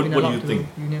we've What- never what- been what do allowed you to think?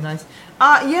 unionize.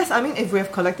 Yes, I mean, if we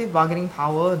have collective bargaining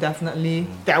power, definitely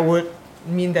that would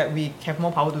mean that we have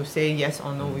more power to say yes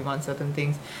or no, we want certain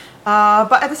things.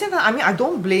 But at the same time, I mean, I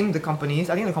don't blame the companies.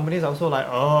 I think the companies are also like,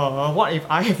 what if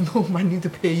I have no money to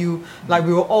pay you? Like,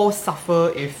 we will all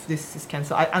suffer if this is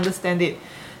cancelled. I understand it.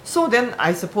 So then,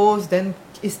 I suppose, then,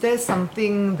 is there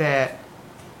something that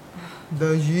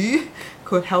the G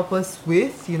could help us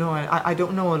with? You know, I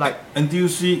don't know, like,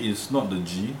 NTUC is not the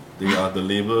G, they are the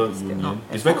labor they're union. not-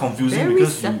 It's very confusing very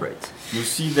because separate. you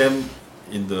see them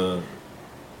in the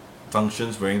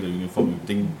functions wearing the uniform, you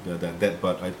think that,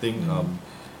 but I think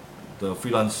the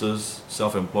freelancers,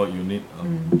 self-employed unit,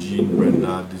 Jean,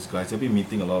 Brenda, these guys, they've been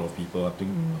meeting a lot of people. I think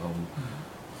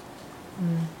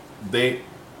they.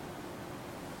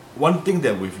 One thing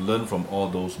that we've learned from all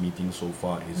those meetings so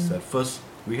far is that first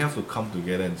we have to come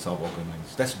together and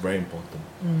self-organize. That's very important.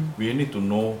 We need to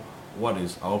know what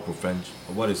is our professions,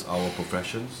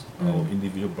 our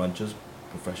individual branches,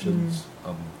 professions,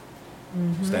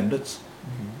 standards,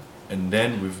 and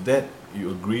then with that you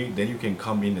agree. Then you can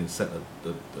come in and set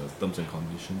the terms and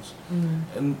conditions.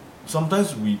 And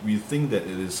sometimes we think that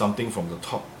it is something from the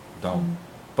top down,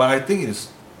 but I think it's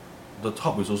the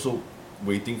top is also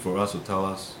waiting for us to tell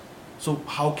us. So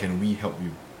how can we help you?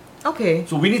 Okay.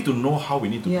 So we need to know how we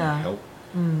need to Yeah. be helped.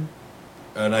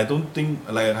 And I don't think,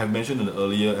 like I mentioned in the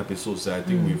earlier episodes, that I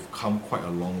think we've come quite a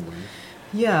long way.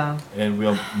 Yeah. And we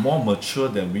are more mature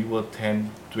than we were 10,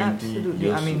 20 Absolutely.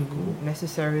 years I mean, ago.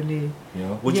 necessarily. You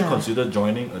know? Would you Yeah. consider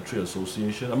joining a trade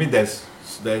association? I mean, there's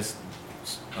the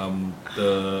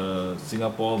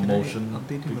Singapore Can I Motion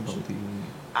update him Picture- about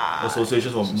the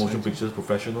Association for Motion Society. Pictures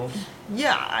Professionals. No.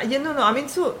 I mean,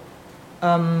 so,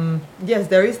 yes,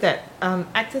 there is that.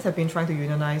 Actors have been trying to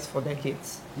unionize for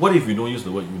decades. What if we don't use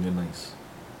the word unionize?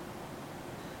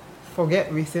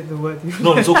 Forget we said the word.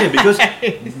 No, it's okay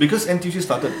because NTUC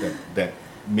started that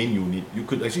main unit. You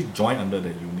could actually join under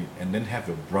that unit and then have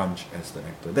your branch as the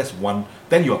actor. That's one.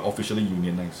 Then you are officially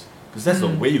unionized because that's the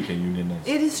way you can unionize.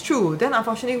 It is true. Then,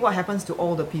 unfortunately, what happens to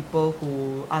all the people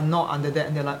who are not under that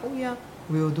and they're like, oh yeah,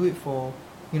 we'll do it for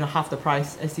half the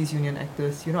price as these union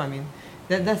actors. You know what I mean?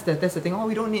 That's the thing. Oh,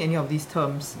 we don't need any of these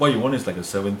terms. What you want is like a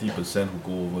 70% who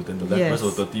go over, then the rest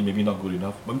of 30 maybe not good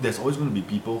enough. But there's always going to be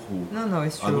people who No,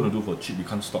 it's are going to true. do for cheap. We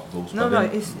can't stop those. No, But no, then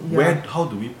it's- yeah. how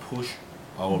do we push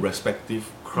our respective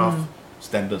craft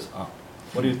standards up?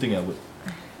 What do you think, Edward?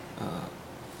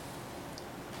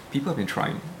 people have been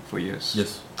trying for years.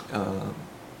 Yes.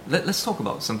 Let's talk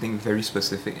about something very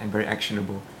specific and very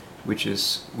actionable, which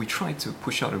is we tried to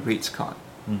push out a rates card.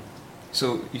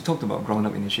 So you talked about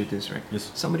ground-up initiatives, right?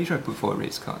 Yes. Somebody tried to put forward a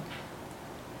rates card.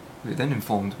 We were then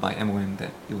informed by MOM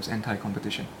that it was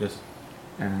anti-competition. Yes.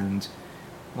 And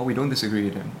while we don't disagree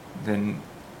with them, then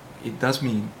it does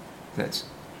mean that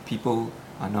people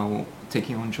are now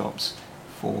taking on jobs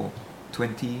for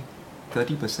 20,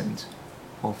 30%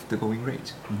 of the going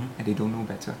rate, and they don't know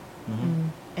better.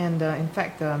 And in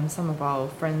fact, some of our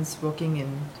friends working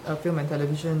in film and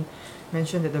television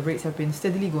mentioned that the rates have been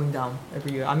steadily going down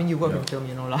every year. I mean, you work in film,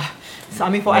 lah. So, I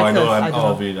mean, for No, I actors, know, I'm don't out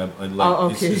know. of it. I'm like, Oh,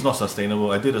 okay. it's not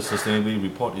sustainable. I did a sustainability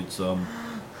report. It's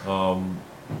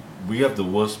we have the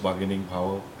worst bargaining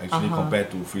power actually compared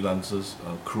to freelancers,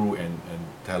 crew and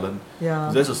talent.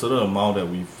 Yeah. There's a certain amount that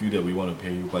we feel that we want to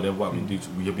pay you, but then what we do is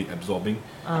we have been absorbing.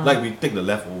 Like we take the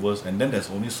leftovers, and then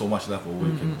there's only so much leftover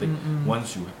you can take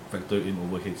once you factor in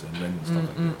overheads and rent and stuff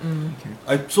like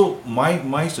that. Okay. So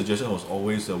my suggestion was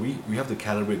always that we have to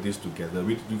calibrate this together.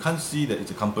 You can't see that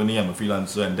it's a company, I'm a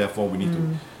freelancer, and therefore we need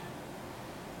to.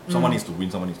 Someone needs to win,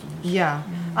 someone needs to lose. Yeah,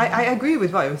 I agree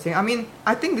with what you're saying. I mean,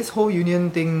 I think this whole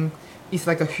union thing is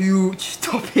like a huge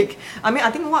topic. I mean, I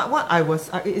think what I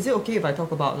was... is it okay if I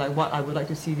talk about like what I would like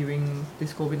to see during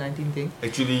this COVID-19 thing?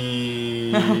 Actually,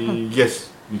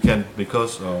 yes, we can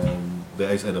because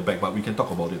there is at the back, but we can talk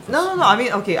about it first. No. I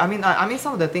mean, okay. I mean,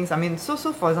 some of the things. I mean, so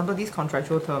for example, these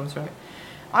contractual terms, right?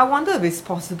 I wonder if it's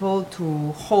possible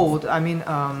to hold. I mean,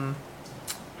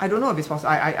 I don't know if it's possible.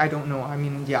 I don't know. I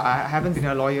mean, yeah, I haven't been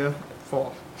a lawyer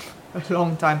for a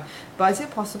long time, but is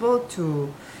it possible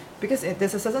to? Because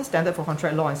there's a certain standard for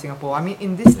contract law in Singapore. I mean,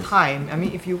 in this time, I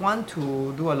mean, if you want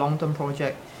to do a long-term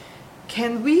project,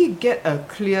 can we get a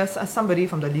clear somebody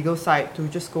from the legal side to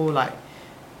just go like,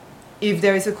 if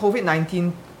there is a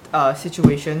COVID-19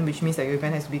 situation, which means that your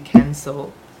event has to be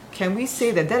cancelled, can we say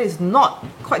that is not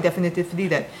quite definitively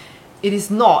that it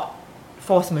is not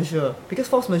force majeure, because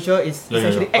force majeure is Yeah,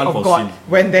 essentially yeah, act of unforeseen.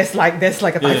 God when there's like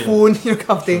a Yeah, yeah. typhoon, you know,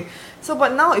 kind of thing. So,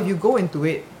 but now if you go into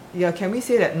it, yeah, can we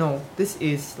say that no, this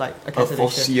is like a A cancellation?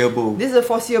 foreseeable. This is a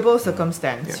foreseeable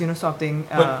circumstance, Yeah. you know, sort of thing.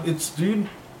 But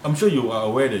I'm sure you are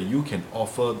aware that you can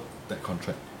offer that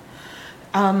contract.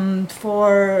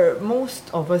 For most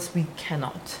of us, we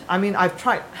cannot. I mean, I've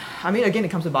tried. I mean, again,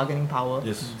 it comes to bargaining power.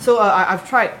 Yes. So I've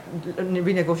tried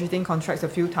renegotiating contracts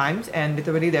a few times, and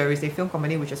literally there is a film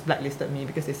company which has blacklisted me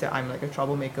because they said I'm like a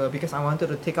troublemaker because I wanted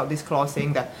to take out this clause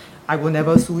saying that I will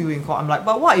never sue you in court. I'm like,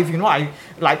 but what if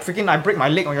I break my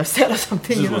leg on your set or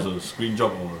something? This you know? was a screen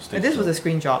job or a stage This was job? a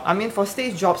screen job. I mean, for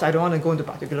stage jobs, I don't want to go into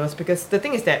particulars because the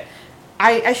thing is that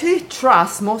I actually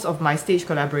trust most of my stage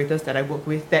collaborators that I work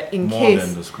with that in more case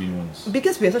than the screen ones.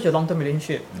 because we have such a long-term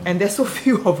relationship and there's so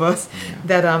few of us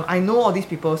that I know all these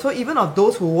people. So even of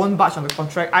those who won't budge on the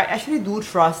contract, I actually do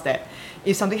trust that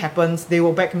if something happens, they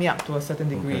will back me up to a certain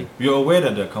degree. Okay. You're aware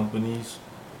that there are companies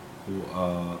who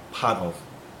are part of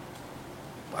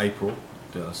IPRO,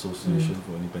 the Association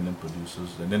for Independent Producers,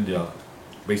 and then they are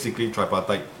basically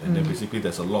tripartite, and then basically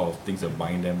there's a lot of things that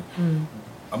bind them.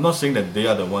 I'm not saying that they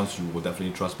are the ones you will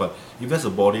definitely trust, but if there's a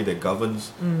body that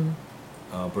governs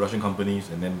production companies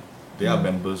and then they are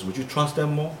members, would you trust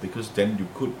them more? Because then you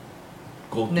could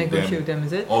go to Negotiate with them,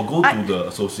 is it? or go I- to the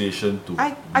association to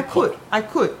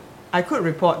I could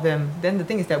report them. Then the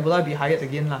thing is that will I be hired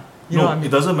again lah? You know No, what I mean?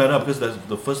 it doesn't matter because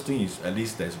the first thing is at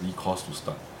least there's recourse to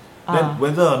start. Ah. Then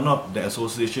whether or not the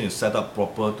association is set up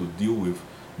proper to deal with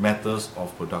matters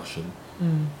of production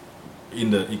in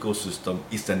the ecosystem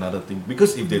is another thing.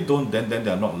 Because if they don't, then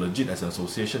they are not legit as an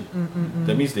association.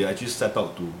 That means they actually set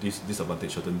out to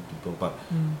disadvantage certain people. But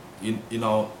in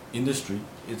our industry,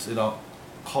 it's in our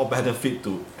core benefit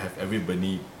to have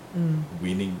everybody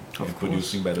winning Of and course.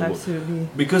 producing better work. Absolutely.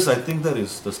 Because I think that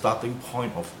is the starting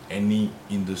point of any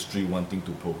industry wanting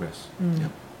to progress. Yeah.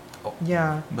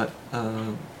 Yeah. But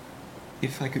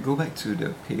if I could go back to the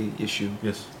pay issue,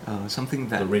 Yes, something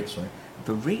that the rates, right?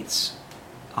 the rates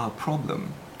are a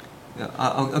problem.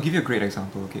 I'll give you a great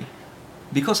example, okay?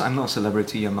 Because I'm not a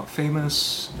celebrity, I'm not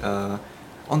famous,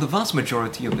 on the vast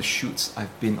majority of the shoots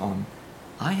I've been on,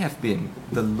 I have been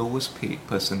the lowest paid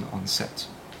person on set.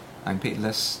 I'm paid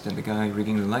less than the guy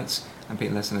rigging the lights, I'm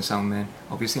paid less than the sound man,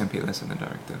 obviously I'm paid less than the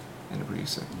director and the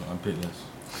producer. No, I'm paid less.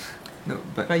 No,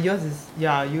 but But yours is you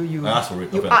I asked for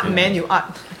it. you Okay, art okay. man, you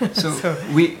art. so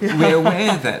we're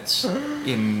aware that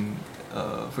in,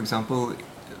 for example,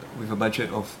 with a budget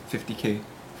of 50k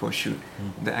for a shoot,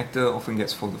 the actor often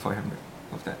gets 400 to 500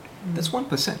 of that. That's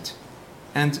 1%.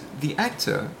 And the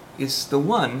actor is the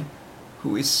one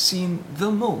who is seen the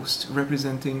most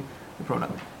representing the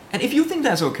product. And if you think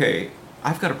that's okay,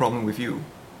 I've got a problem with you.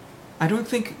 I don't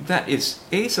think that is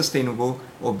A, sustainable,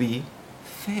 or B,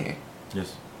 fair.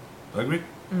 Yes, I agree.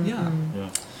 Yeah. Yeah.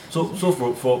 So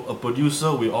for a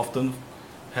producer, we often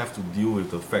have to deal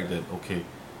with the fact that okay,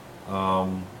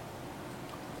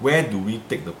 where do we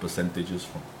take the percentages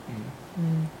from?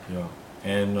 Yeah,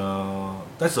 and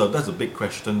that's a big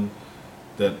question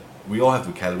that we all have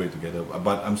to calibrate together.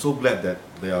 But I'm so glad that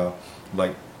there are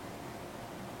like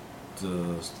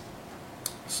the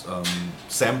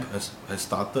SAM has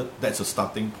started. That's a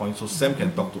starting point. So SAM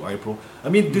can talk to iPro. I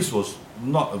mean, this was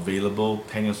not available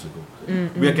 10 years ago.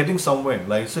 We are getting somewhere.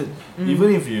 Like I said,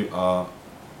 even if you are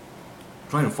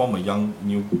trying to form a young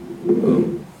new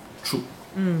troop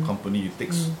company, it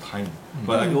takes time.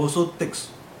 But it also takes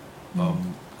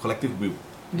collective will.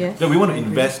 Yes. Then we want to I agree.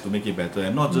 invest to make it better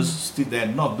and not just sit there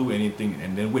and not do anything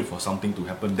and then wait for something to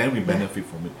happen. Then we benefit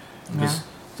from it. Because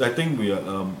so I think we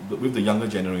are with the younger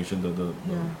generation, the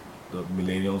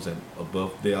millennials and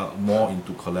above, they are more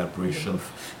into collaboration.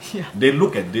 Yeah. They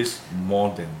look at this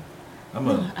more than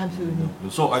Absolutely.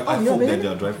 So I you're hope that millennial? they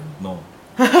are driving. No.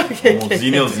 Okay.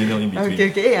 Xenial in between.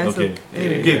 Okay. Yeah, so- Okay.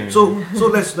 anyway. Okay. So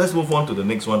let's move on to the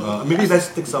next one. Maybe let's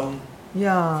take some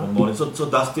Yeah. from morning. So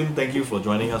Dustin, thank you for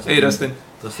joining us. Hey, Dustin.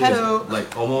 Dustin Hello. is,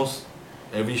 like almost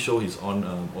every show he's on,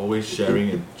 always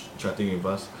sharing and chatting with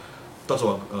us. Talks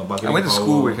about I bargaining went to power.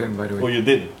 school with him, by the Oh, way. you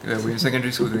did? We were in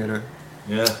secondary school together.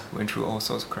 Yeah. Went through all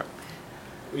sorts of crap.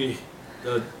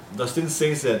 Dustin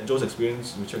says that Joe's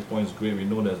experience with Checkpoint is great. We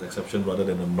know there's exception rather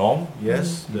than the norm.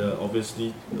 Yes, they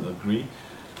obviously agree.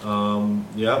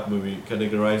 When we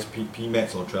categorize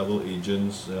PMATs or travel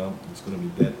agents, it's going to be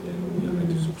that.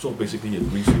 And so basically, he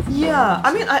agrees with. Yeah,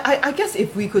 I mean, I guess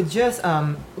if we could just,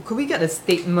 could we get a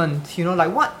statement,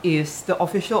 like what is the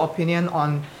official opinion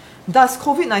on does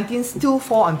COVID-19 still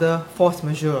fall under force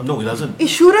majeure? No, it doesn't. It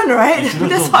shouldn't, right? It shouldn't.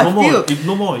 That's no, how no I more. feel.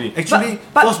 No more already. Actually,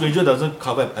 But- force majeure doesn't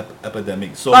cover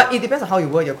epidemic. So But it depends on how you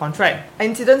word your contract.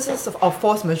 Incidences of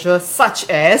force majeure, such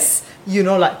as,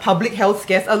 like public health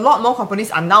scares, a lot more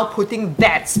companies are now putting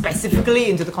that specifically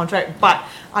into the contract. But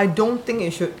I don't think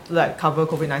it should like cover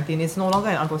COVID-19. It's no longer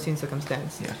an unforeseen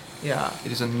circumstance. Yeah. Yeah.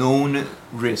 It is a known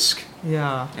risk,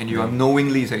 Yeah. and you are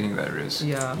knowingly taking that risk.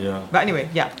 Yeah. Yeah. But anyway,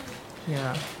 yeah.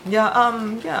 Yeah. Yeah.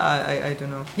 I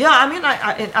don't know. Yeah. I mean,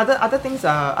 I and other things.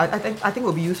 I think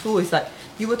will be useful is like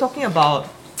you were talking about.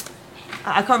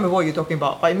 I can't remember what you're talking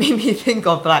about, but it made me think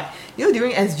of like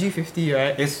during SG50,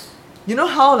 right? it's You know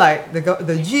how like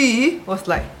the G was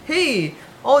like, hey,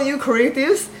 all you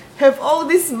creatives have all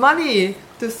this money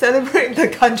to celebrate the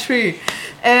country.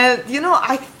 And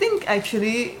I think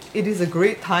actually it is a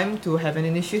great time to have an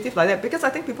initiative like that because I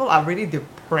think people are really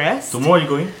depressed. tomorrow. You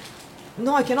going?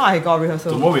 No, I cannot. I got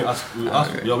rehearsal. Tomorrow we ask.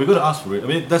 Okay. Yeah, we're going to ask for it. I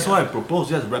mean, that's why I propose.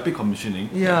 Yes, rapid commissioning.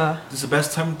 Yeah. This is the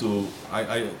best time to.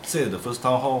 I said at the first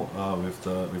town hall with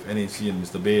NAC and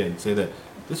Mr. Bay and say that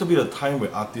this will be the time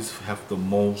where artists have the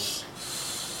most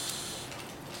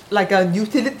Like a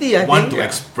utility, I want think. to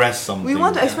express something. We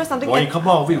want to express something. When and- you come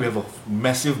out of it, we have a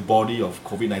massive body of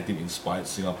COVID-19 inspired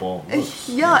Singapore. works.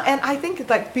 Yeah, and I think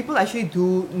like people actually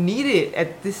do need it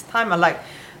at this time.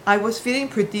 I was feeling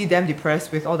pretty damn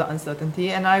depressed with all the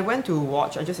uncertainty, and I went to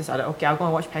watch. I just decided, okay, I'm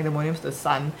gonna watch Pandemonium to the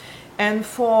Sun, and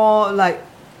for like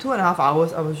 2.5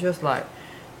 hours, I was just like,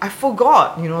 I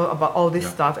forgot, about all this Yeah.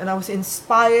 stuff, and I was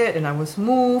inspired and I was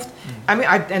moved. I mean,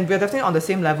 and we're definitely on the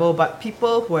same level. But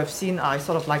people who have seen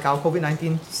sort of like our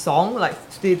COVID-19 song, like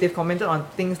they've commented on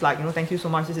things like, thank you so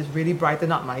much. This has really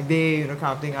brightened up my day,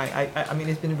 kind of thing. I mean,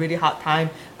 it's been a really hard time,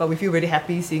 but we feel really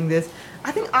happy seeing this.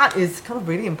 I think art is kind of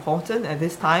really important at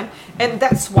this time, and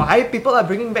that's why people are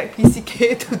bringing back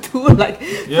PCK to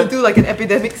do like an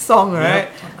epidemic song, right?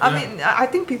 Yeah. I mean, I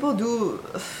think people do.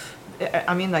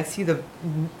 I mean, like see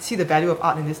the value of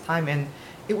art in this time, and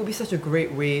it would be such a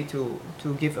great way to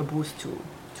give a boost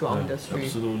to our Yeah, industry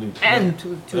absolutely. and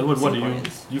Yeah. to Edward, what do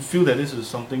Singaporeans. you feel that this is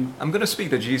something? I'm gonna speak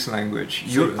the G's language.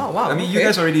 Oh, wow, I mean, you okay.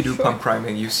 guys already do Sure. pump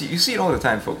priming. You see it all the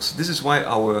time, folks. This is why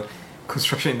our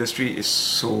construction industry is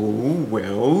so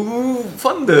well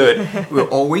funded. We're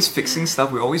always fixing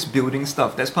stuff. We're always building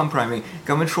stuff. That's pump priming.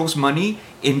 Government throws money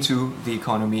into the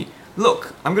economy.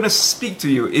 Look, I'm gonna speak to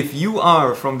you. If you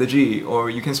are from the G, or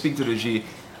you can speak to the G,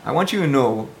 I want you to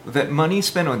know that money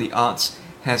spent on the arts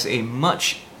has a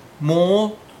much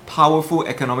more powerful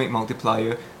economic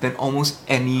multiplier than almost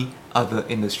any other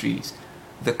industries.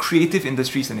 The creative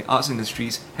industries and the arts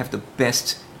industries have the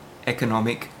best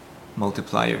economic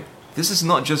multiplier. This is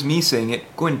not just me saying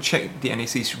it. Go and check the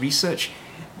NAC's research.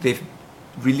 They've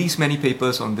released many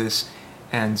papers on this,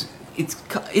 and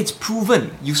it's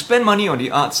proven. You spend money on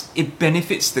the arts, it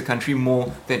benefits the country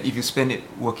more than if you spend it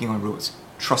working on roads.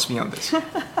 Trust me on this.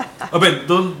 Oh, but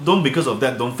don't because of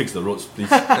that don't fix the roads,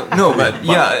 please. No, but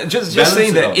yeah, just balance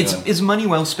saying it that out, yeah. it's money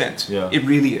well spent. Yeah. It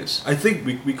really is. I think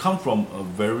we come from a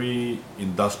very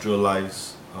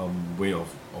industrialized way of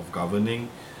governing,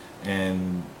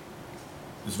 and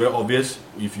it's very obvious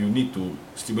if you need to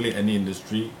stimulate any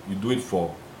industry, you do it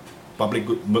for public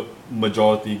good,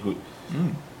 majority good.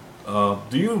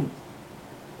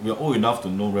 We are old enough to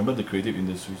know, remember the creative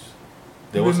industries?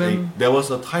 There was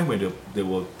a time when they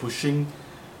were pushing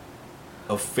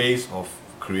a phase of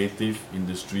creative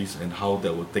industries and how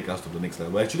that would take us to the next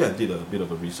level. Actually, I did a bit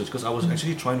of a research because I was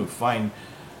actually trying to find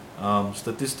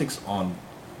statistics on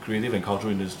creative and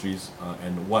cultural industries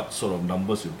and what sort of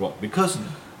numbers it brought. Because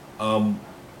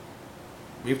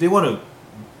if they want to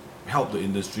help the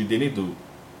industry, they need to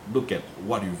look at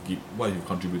what you've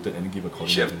contributed and give a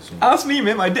Chef, contribution. ask me,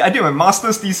 man. I did my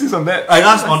master's thesis on that. I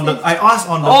asked on the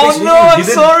Oh page, no, you I'm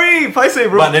didn't- sorry. Paiseh,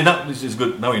 bro. But then now this is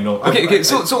good. Now we know. Okay,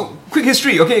 so quick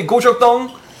history. Okay, Goh Chok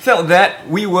Tong felt that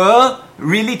we were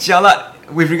really jialat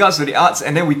with regards to the arts,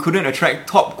 and then we couldn't attract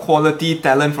top quality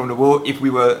talent from the world if we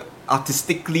were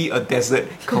artistically a desert,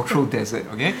 cultural desert.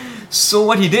 Okay, so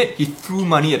what he did, he threw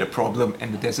money at the problem,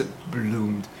 and the desert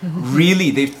bloomed. Really,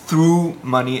 they threw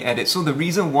money at it. So the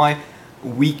reason why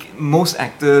most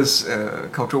actors,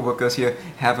 cultural workers here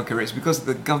have a career is because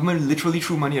the government literally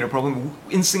threw money at a problem.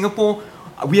 In Singapore,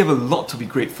 we have a lot to be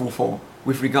grateful for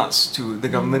with regards to the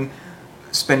government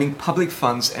spending public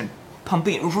funds and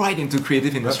pumping it right into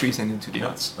creative industries and into the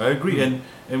arts. I agree, and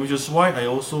which is why I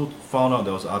also found out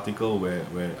there was an article where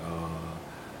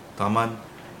Taman,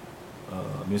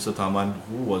 Minister Taman,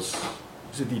 who was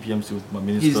is it DPM still?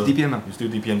 Minister, He's DPM now. He's still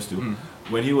DPM still.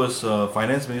 When he was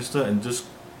finance minister and just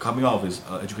coming out of his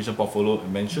education portfolio,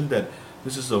 and mentioned that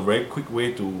this is a very quick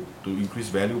way to increase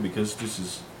value, because this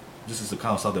is the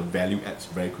kind of stuff that value adds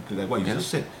very quickly, like what you Yeah. just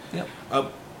said. Yep.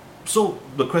 So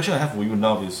the question I have for you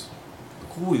now is,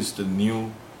 who is the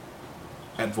new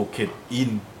advocate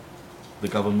in the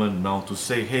government now to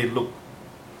say, hey, look,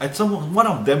 one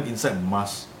of them inside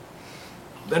must.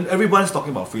 Then everyone's talking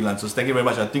about freelancers. Thank you very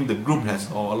much. I think the group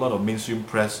has, or a lot of mainstream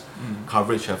press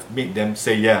coverage have made them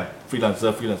say, yeah,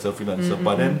 freelancer.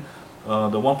 But then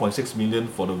the 1.6 million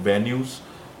for the venues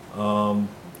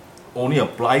only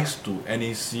applies to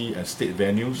NEC and state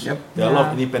venues. Yep. There are a lot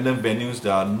of Yeah. independent venues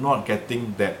that are not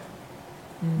getting that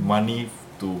money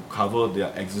to cover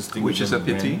their existing Which is a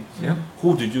event. pity. Yeah.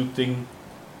 Who did you think?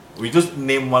 We just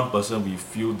name one person we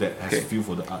feel that has Okay. feel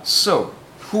for the arts. So,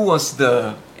 who was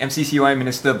the MCCY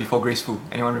minister before Grace Fu?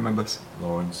 Anyone remembers?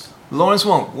 Lawrence. Lawrence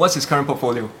Wong. What's his current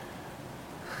portfolio?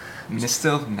 Minister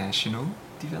of National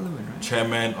Development, right?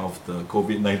 Chairman of the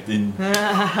COVID-19.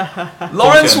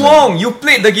 Lawrence Okay. Wong, you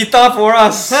played the guitar for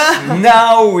us.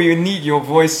 Now we need your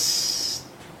voice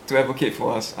to advocate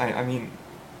for us. I mean,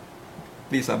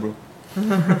 please, bro.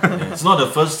 Yeah, it's not the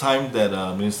first time that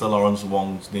Minister Lawrence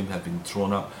Wong's name has been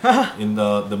thrown up in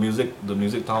the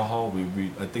music town hall.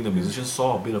 I think the musicians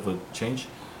saw a bit of a change.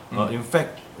 In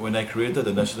fact, when I created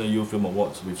the National Youth Film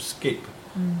Awards with Scape,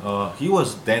 he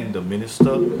was then the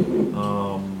minister.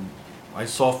 I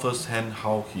saw firsthand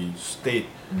how he stayed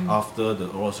after the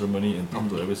oral ceremony and talked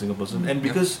to every single person. And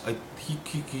because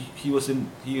he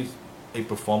is a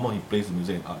performer, he plays the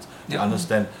music and arts. I Yeah.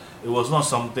 understand it was not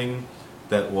something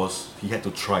that he had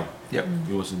to try. Yep.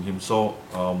 It was in him. So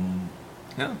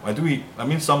Yeah. I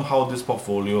mean somehow this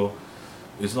portfolio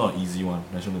is not an easy one,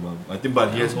 national development. I think,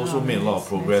 but he has also made a lot of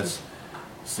progress.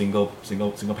 Single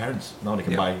parents now they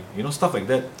can Yeah. buy stuff like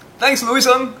that. Thanks, Louis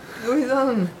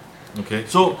Ng. Okay,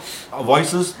 so our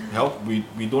voices help. We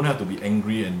don't have to be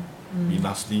angry and be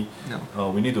nasty. No.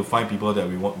 We need to find people that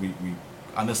we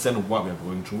understand what we are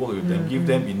going through, work with them, give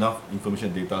them enough information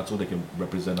and data so they can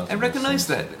represent us. And in that recognize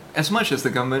sense. that as much as the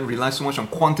government relies so much on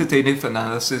quantitative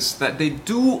analysis, that they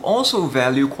do also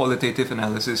value qualitative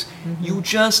analysis. You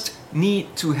just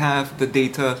need to have the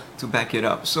data to back it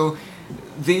up. So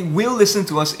they will listen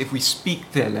to us if we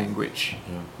speak their language.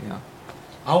 Yeah. Yeah.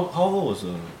 How old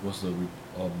was your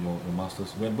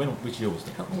masters? Which year was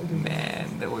that? Oh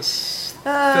man, that was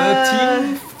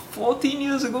 13, 14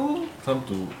 years ago.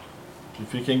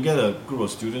 If you can get a group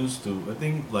of students to, I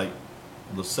think like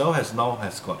the cell has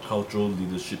got cultural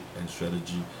leadership and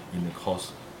strategy in the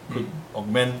course, could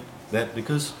augment that,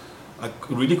 because I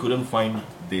really couldn't find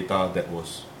data that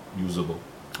was usable.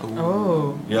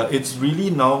 Oh. Yeah, it's really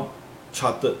now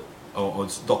charted or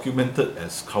it's documented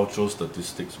as cultural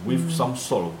statistics with some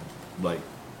sort of like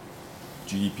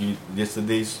GDP.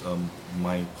 Yesterday's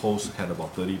my post had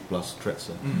about 30 plus threads.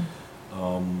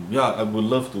 Yeah, I would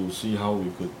love to see how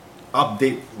we could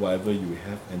update whatever you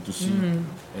have and to see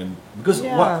and because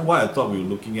Yeah. what I thought we were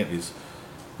looking at is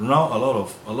now a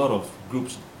lot of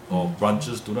groups or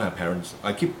branches do not have parents.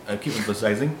 I keep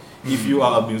emphasizing, if you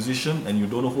are a musician and you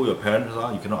don't know who your parents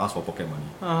are, you cannot ask for pocket money.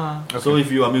 So if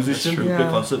you are a musician, That's you true. play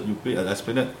Yeah. concert, you play at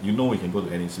Esplanade, you know you can go to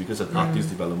NEC because of artist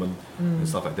development and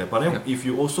stuff like that. But then Yep. if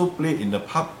you also play in the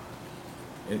pub,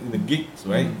 in the gigs,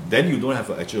 right, then you don't have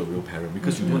actually a real parent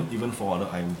because you don't even fall under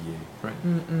IMDA. Right.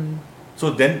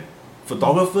 So then,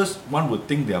 photographers, one would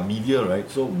think they are media, right?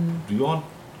 So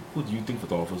who do you think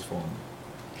photographers fall under?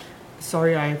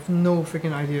 Sorry, I have no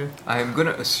freaking idea. I'm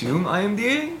gonna assume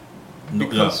IMDA. No, yeah,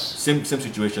 Because- same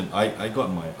situation. I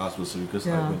got my arts bursary because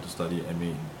I Yeah. went to study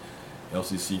MA in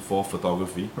LCC for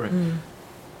photography. Right.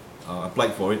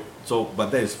 Applied for it. So, but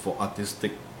that is for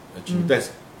artistic. Actually, that's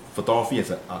photography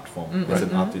as an art form, as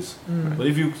an artist. But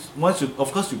if you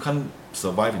of course you can't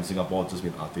survive in Singapore just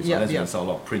being an artist Yep, unless you yep. can sell a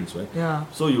lot of prints, right? Yeah.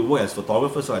 So you work as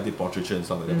photographer. So I did portraiture and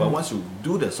stuff like that. But once you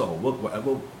do that sort of work,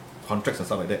 whatever contracts and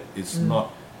stuff like that, it's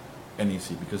not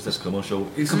NEC because that's commercial.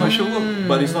 It's commercial work,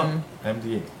 but it's not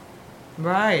MDA.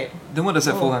 Right. Then what does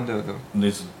that fall Oh. under though?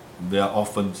 They are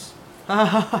orphans.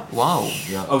 Wow.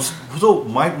 Yeah. So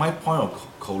my point of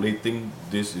collating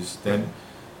this is then,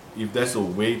 if there's a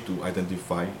way to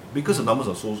identify, because the numbers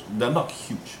are they're not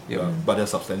huge, Yeah. but they're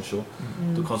substantial,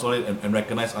 to consolidate and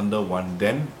recognize under one,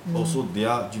 then also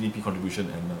their GDP contribution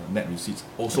and net receipts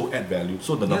also add value,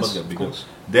 so the numbers Yes, get of bigger. course.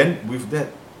 Then with that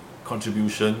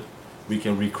contribution, we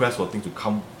can request for things to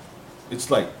come.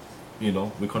 It's like,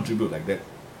 we contribute like that.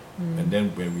 And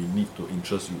then when we need to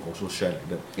interest, you also share like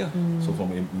that. Yeah. So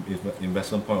from an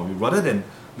investment point of view, rather than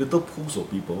little pools of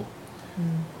people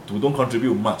who don't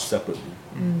contribute much separately,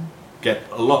 get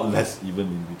a lot less even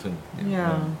in return.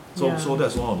 Yeah. So yeah. so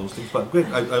that's one of those things. But great,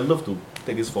 I love to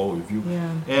take this forward with you.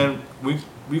 Yeah. And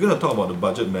we're gonna talk about the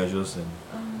budget measures and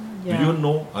Yeah. do you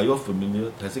know? Are you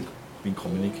familiar? Has it been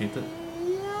communicated?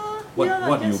 Yeah. What yeah, I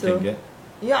what you guess so. can get?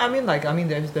 Yeah, I mean,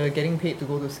 there's the getting paid to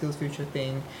go to SkillsFuture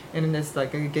thing, and then there's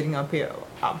like getting paid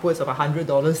upwards of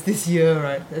 $100 this year,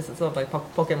 right? That's sort of like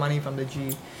pocket money from the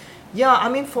G. Yeah, I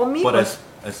mean, for me, But pers-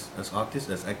 as artists,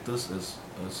 as actors,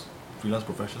 as freelance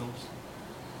professionals,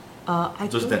 I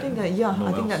just don't that, think that. Yeah, no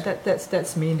I think else.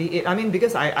 that's mainly it. I mean,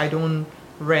 because I don't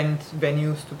rent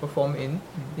venues to perform in,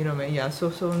 you know, yeah. So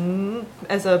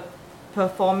as a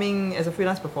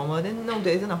freelance performer, then no,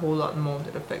 there isn't a whole lot more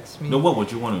that affects me. no, what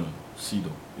would you want to see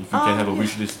though? If you can have a yeah.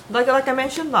 wish list. Like I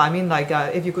mentioned, I mean, like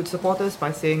if you could support us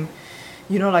by saying,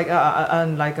 you know,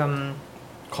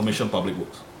 Commission public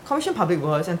works. commission public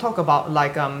works and talk about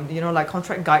like you know, like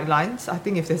contract guidelines. I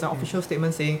think if there's an official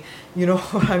statement saying, you know,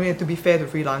 I mean, to be fair to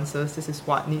freelancers, this is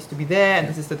what needs to be there, and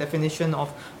this is the definition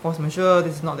of force majeure.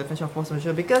 This is not the definition of force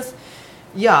majeure, because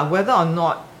yeah, whether or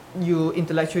not you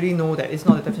intellectually know that it's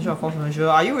not the definition of force majeure,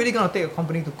 are you really going to take a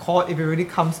company to court if it really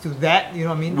comes to that? You know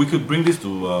what I mean? We could bring this to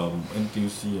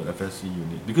NTUC or FSC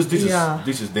unit because Yeah.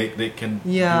 this is they can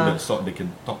Yeah. do that sort. They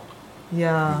can talk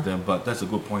Yeah. with them. But that's a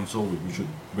good point. So we should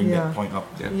bring Yeah. that point up.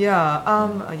 Yeah.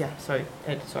 Yeah. Sorry,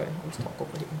 Ed. Sorry, I was talking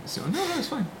over here. So, no, it's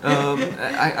fine.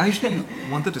 I actually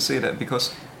wanted to say that because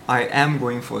I am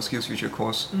going for a SkillsFuture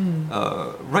course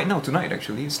right now, tonight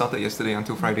actually. It started yesterday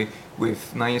until Friday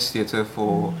with 9 Years Theatre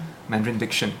for Mandarin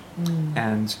Diction.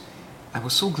 And I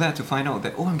was so glad to find out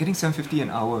that, I'm getting $7.50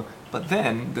 an hour. But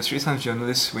then the Straits Times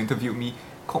journalists who interviewed me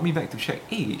called me back to check,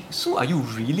 hey, so are you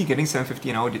really getting $7.50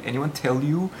 an hour? Did anyone tell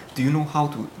you? Do you know how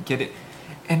to get it?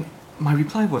 And my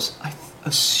reply was, I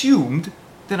assumed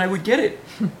that I would get it.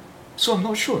 So I'm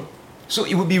not sure. So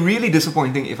it would be really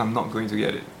disappointing if I'm not going to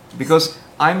get it. Because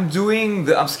I'm doing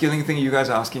the upskilling thing you guys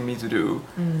are asking me to do.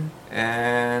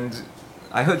 And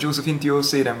I heard Josephine Teo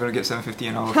say that I'm going to get $7.50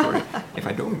 an hour for it. If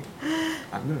I don't,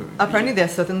 I'm going to... Apparently, there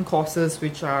are certain courses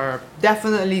which are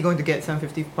definitely going to get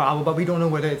 $7.50 per hour, but we don't know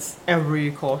whether it's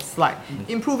every course. Like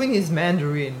improving his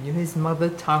Mandarin, you know, his mother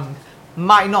tongue,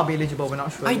 might not be eligible. We're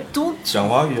not sure. I yet. don't... 讲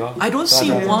华语啊。 I don't see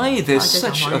why there's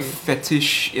such a 大家讲华语。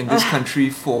 fetish in this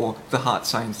country for the hard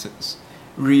sciences.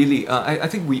 Really, I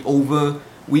think we over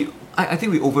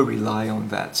rely on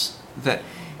that. That,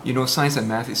 you know, science and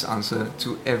math is answer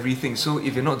to everything. So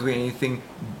if you're not doing anything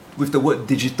with the word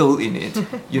digital in it,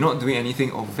 you're not doing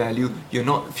anything of value. You're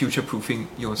not future proofing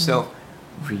yourself.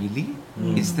 Really,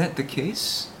 is that the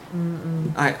case?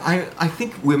 I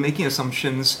think we're making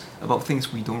assumptions about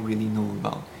things we don't really know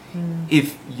about.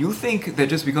 If you think that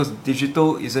just because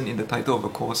digital isn't in the title of a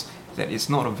course that it's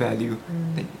not of value,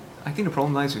 then I think the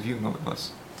problem lies with you, not with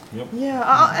us.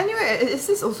 Yeah. Anyway, is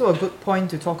this also a good point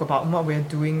to talk about what we're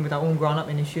doing with our own ground-up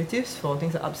initiatives for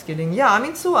things like upskilling? Yeah, I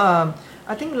mean, so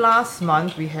I think last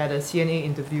month we had a CNA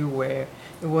interview where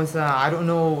it was I don't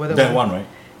know whether That one, right?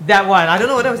 That one, I don't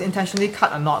know whether it was intentionally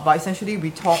cut or not, but essentially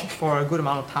we talked for a good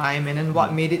amount of time, and then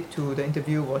what made it to the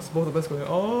interview was both of us going,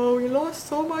 "Oh, we lost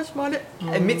so much money,"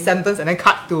 and mid-sentence, and then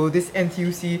cut to this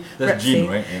NTUC rep That's Jean, saying,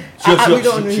 right? Yeah. we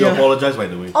don't She yeah. apologized, by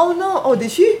the way. "Oh no, oh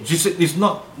did she?" She said it's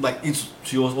not like it's.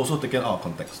 She was also taken out of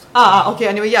context. Okay,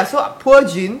 anyway, yeah, so poor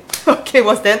Jean,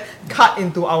 was then cut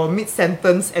into our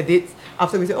mid-sentence edit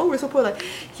after we said, we're so poor. Like,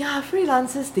 yeah,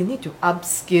 freelancers, they need to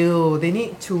upskill, they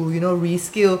need to,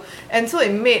 reskill. And so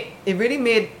it really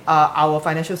made our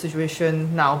financial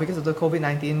situation now, because of the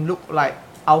COVID-19, look like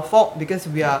our fault, because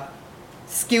we are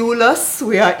skillless,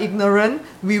 we are ignorant,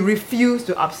 we refuse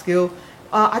to upskill.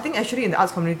 I think actually in the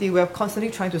arts community, we're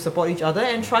constantly trying to support each other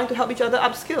and trying to help each other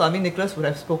upskill. I mean, Nicholas would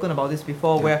have spoken about this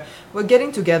before, where we're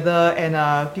getting together, and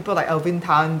people like Alvin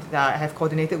Tan have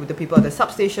coordinated with the people at the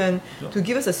substation to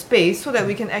give us a space so that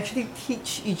we can actually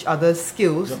teach each other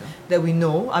skills that we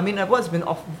know. I mean, what's been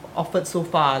offered so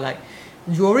far, like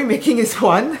jewelry making is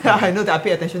one. I know that I pay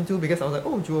attention to, because I was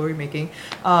like, jewelry making.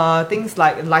 Things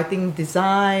like lighting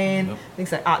design,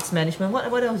 things like arts management.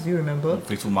 What else do you remember?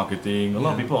 Facebook marketing. A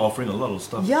lot of people are offering a lot of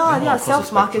stuff. Yeah, across the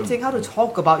self-marketing, spectrum. how to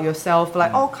talk about yourself,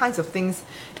 like all kinds of things.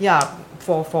 Yeah,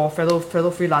 for fellow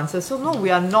freelancers. So no, we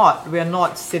are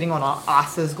not sitting on our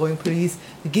asses going, please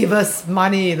give us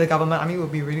money, the government. I mean, it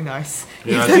would be really nice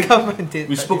Yeah, I if the think government did.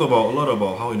 We but spoke a lot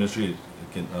about how industry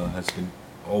has been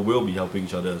or will be helping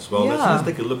each other as well. Yeah. Let's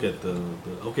take a look at the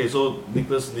okay. So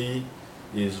Nicholas Lee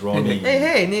is Ronnie.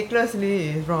 Hey, Nicholas Lee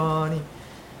is Ronnie.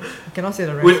 I cannot say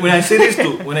the rest. When I say this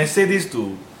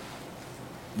to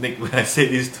Nick, when I say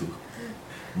this to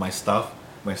my staff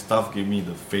gave me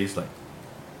the face like,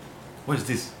 what is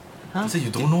this? You said you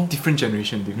don't know? Different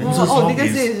generation, different. Moses Oh, Wong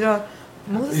because is- it's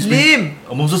Moses It's Lim.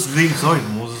 been- Moses Lim, sorry,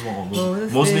 Moses Wong.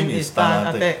 Moses Moses Lim Lim is is Tan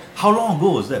Tan Atek. Atek. How long ago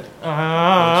was that?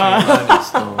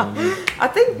 I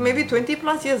think maybe 20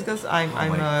 plus years because I'm my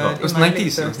God. It was in my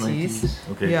 90s, late it was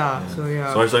 30s. Okay. Yeah, so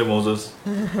yeah. Sorry, Moses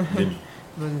Lim.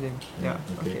 Moses Lim. Yeah.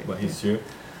 Okay, but he's here.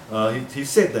 He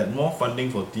said that more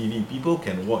funding for TV, people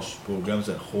can watch programs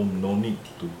at home, no need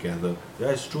to gather.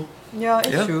 That is true. Yeah, it's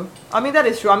Yeah. true. I mean, that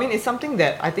is true. I mean, it's something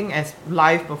that I think as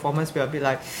live performers, we're a bit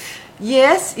like,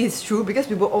 yes, it's true because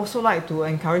people also like to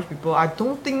encourage people. I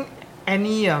don't think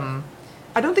any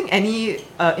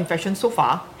infection so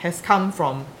far has come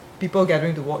from people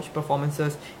gathering to watch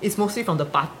performances. It's mostly from the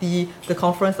party, the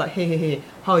conference, like, hey,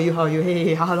 how are you,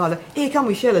 hey, how, hey, come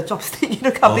we share the chopstick, you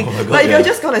know, kind of Oh thing. my God, Like, if yeah. you're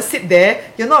just gonna sit there,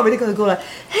 you're not really gonna go like,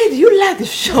 hey, do you like the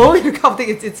show, you know, kind of thing.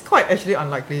 It's quite actually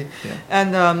unlikely. Yeah.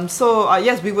 And so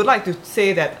yes, we would like to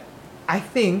say that I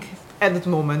think at the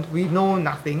moment we know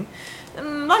nothing.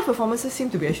 Live performances seem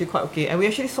to be actually quite okay, and we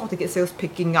actually saw ticket sales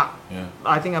picking up. Yeah.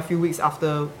 I think a few weeks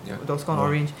after Yeah. those gone Oh.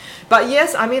 orange. But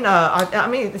yes, I mean, I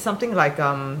mean, it's something like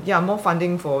more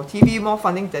funding for TV, more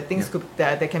funding that things Yeah. could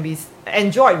that can be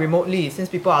enjoyed remotely since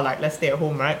people are like, let's stay at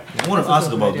home, right? I want That's to ask also a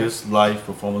good about idea. this live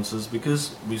performances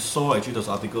because we saw actually this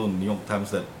article in the New York Times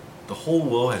that the whole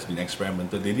world has been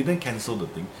experimented. They didn't cancel the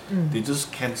thing. They just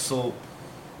cancelled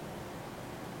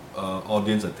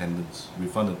audience attendance,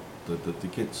 refunded the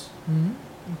tickets.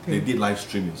 They Okay. did live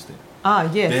stream instead.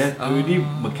 Yes. They had already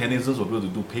mechanisms for people to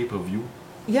do pay-per-view.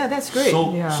 Yeah, that's great.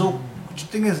 So, yeah. so do you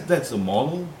think that's a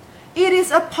model? It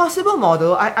is a possible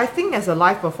model. I think as a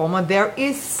live performer, there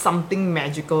is something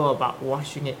magical about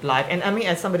watching it live. And I mean,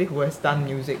 as somebody who has done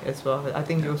music as well, I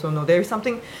think you also know there is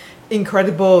something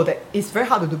incredible that is very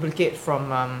hard to duplicate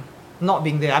from not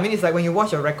being there. I mean, it's like when you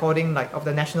watch a recording like of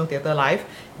the National Theatre live,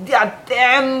 they are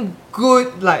damn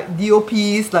good like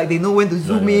DOPs, like they know when to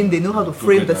zoom yeah, in, they know how to good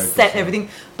frame the directors, set, yeah. everything.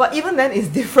 But even then, it's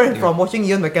different from watching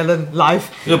Ian McKellen live.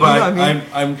 Yeah, You but know what I mean?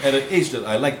 I'm at an age that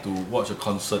I like to watch a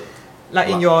concert. Like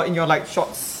in live. your like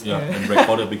shots. Yeah, and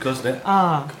record it because then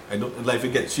Ah, I don't like if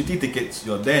you get shitty tickets,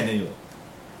 you're there and then you're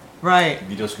right,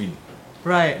 video screen.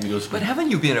 right. Video screen. But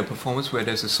haven't you been at a performance where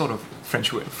there's a sort of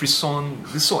French word, frisson,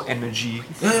 this sort of energy?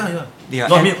 Yeah. Yeah,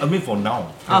 No, and- I mean for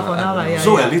now. For now, like, yeah.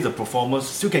 so yeah. at least the performers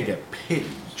still can get paid.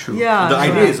 True. Yeah. The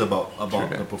idea right. is about True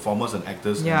the that. performers and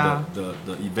actors Yeah. and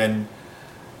the event,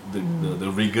 the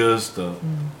riggers,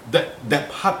 that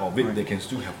part of it they can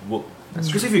still have work.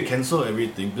 Because if you cancel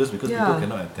everything just because people Yeah.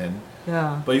 cannot attend,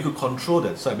 Yeah. but you could control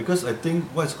that side. Because I think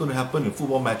what's going to happen in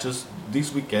football matches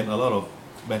this weekend, a lot of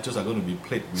matches are going to be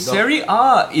played without. Serie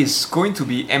A is going to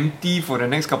be empty for the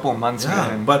next couple of months, Yeah,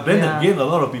 man. but then Yeah. again, a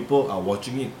lot of people are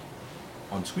watching it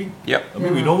on screen. Yep. I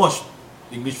mean, we Yeah. don't watch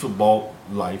English football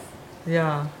live.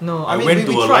 Yeah. No, I I mean, went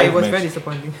we to a tried. It live was match. very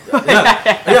disappointing.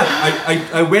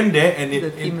 I went there and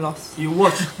The team lost. You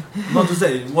watch, not just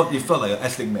that, it felt like an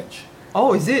S League match.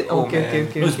 Oh, is it? Oh, Okay, man. okay,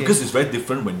 okay. No, it's okay. because it's very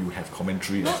different when you have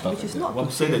commentary and No, stuff which like is that. not Well, I'm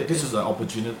to saying say that that this is an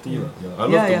opportunity. lah. Yeah, I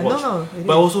love Yeah, to yeah. No, watch. no, it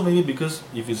but is. also maybe because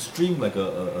if it's streamed like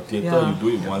a theatre, Yeah. you do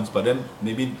it once. But then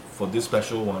maybe for this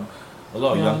special one, a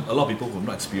lot of people who have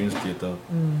not experienced theatre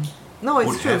No, it's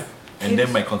would true. have, and It then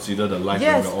is- might consider the live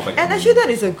Yes, when we're all back. and to actually normal.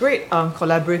 that is a great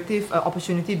collaborative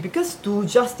opportunity because to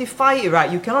justify it, right,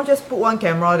 you cannot just put one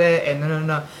camera there and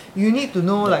no. You need to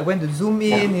know like when to zoom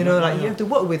in, you know, like you have to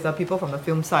work with people from the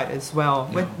film side as well.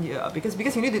 Because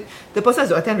you need the person has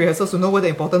to attend rehearsals to know where the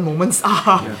important moments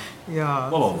are. Yeah.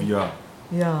 What about VR?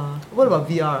 Yeah. What about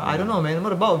VR? I don't know, man.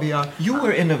 What about VR? You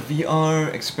were in a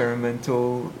VR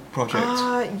experimental project.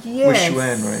 Yes. With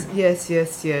Xuan, right? Yes.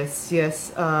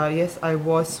 Yes, I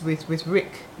was with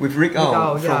Rick. With Rick Au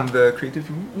Au, from yeah. the Creative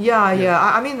Room? Yeah.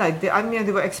 I mean, like, they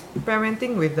were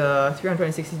experimenting with the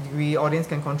 360-degree audience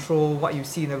can control what you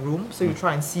see in the room. So you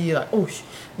try and see, like,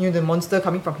 the monster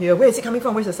coming from here. Where is it coming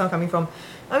from? Where's the sound coming from?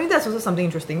 I mean, that's also something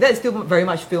interesting. That is still very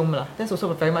much film, lah. That's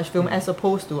also very much film, as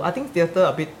opposed to, I think, theatre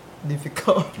a bit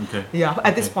difficult. Okay. Yeah,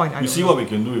 at this point, I We don't see know. what we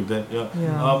can do with that. Yeah.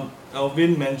 Yeah.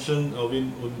 Alvin mentioned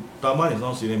Taman is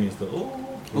now senior minister.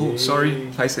 Oh, sorry.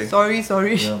 Hi, say. Sorry.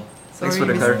 Yeah. Thanks for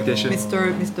the Mr. clarification.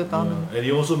 Mr. Tan. And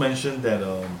he also mentioned that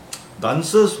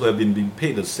dancers who have been being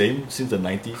paid the same since the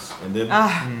 90s, and then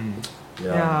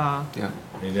Yeah. Yeah.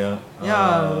 and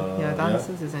yeah,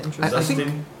 Dances is an I interesting. think-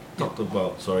 Dustin talked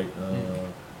about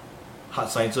hard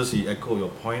sciences. He echoed your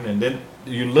point, and then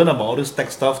you learn about all this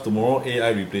tech stuff. Tomorrow, AI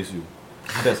replace you.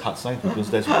 That's hard science because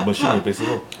that's machine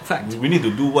replaceable. Fact. We need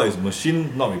to do what is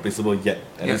machine not replaceable yet,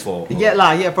 at least for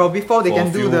Yeah, probably before they for can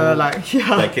a do few the like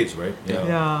decades, right?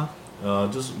 Yeah.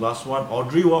 Just last one,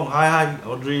 Audrey Wong. Hi,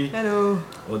 Audrey. Hello.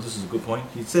 Oh, this is a good point.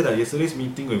 He said that yesterday's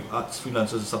meeting with Arts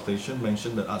Freelancers Association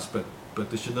mentioned that arts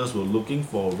practitioners were looking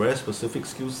for very specific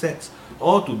skill sets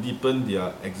or to deepen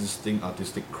their existing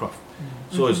artistic craft.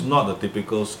 So it's not the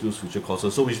typical skills future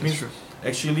courses. So which means true.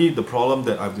 actually the problem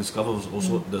that I've discovered was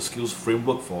also the skills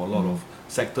framework for a lot of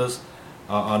sectors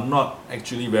are not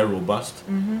actually very robust.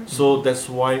 So that's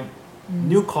why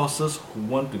new courses who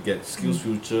want to get skills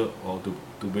future or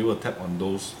to be able to tap on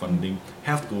those funding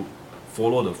have to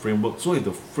follow the framework. So if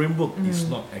the framework is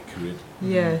not accurate,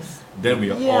 Yes. then we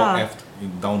are all Yeah. effed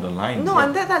down the line. No,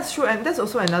 and that's true, and that's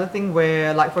also another thing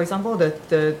where, like for example,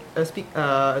 the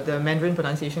Mandarin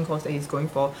pronunciation course that he's going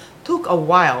for took a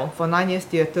while for 9 Years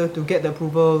Theatre to get the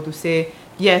approval to say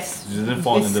yes, It didn't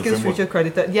fall it's in the skills framework. future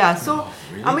credited. Yeah, so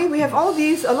really? I mean we have all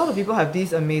these. A lot of people have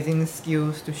these amazing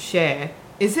skills to share.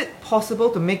 Is it possible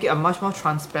to make it a much more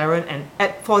transparent and,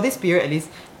 for this period at least,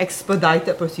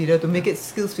 expedited procedure to make it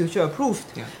Skills Future approved?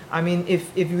 Yeah. I mean,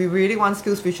 if we really want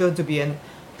Skills Future to be an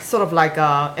sort of like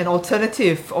an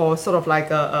alternative or sort of like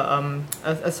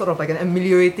a sort of like an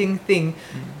ameliorating thing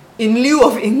in lieu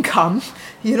of income,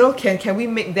 you know, can we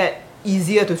make that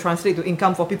easier to translate to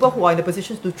income for people who are in the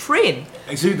positions to train?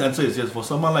 Actually, the answer is yes. For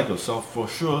someone like yourself, for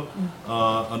sure,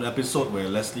 an episode where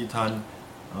Leslie Tan,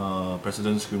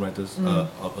 President Screenwriters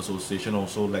Association,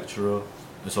 also lecturer,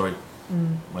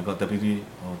 my God, deputy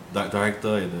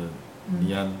director at the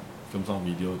Nian Film Sound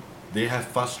Video, they have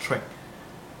fast track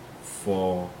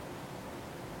for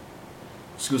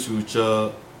Skills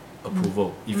Future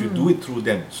approval if you do it through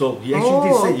them. So he actually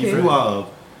did say if you are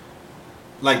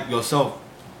like yourself,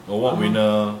 award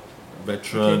winner,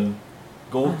 veteran,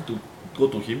 go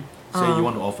to him. Say you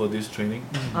want to offer this training,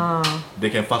 they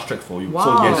can fast track for you. Wow.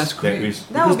 So yes, That's there great. is.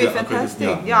 That would be because they are accredited-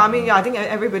 fantastic. Yeah, I mean, I think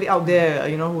everybody out there,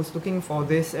 you know, who's looking for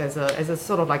this as a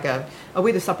sort of like a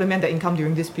way to supplement their income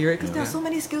during this period, because there are so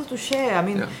many skills to share. I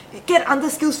mean, get under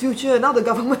Skills Future. Now the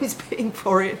government is paying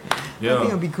for it. I think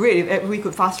it would be great if we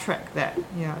could fast track that.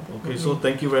 Yeah. Okay, so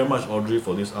thank you very much, Audrey,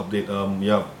 for this update.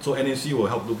 So NAC will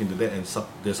help look into that,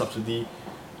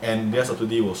 and their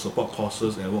subsidy will support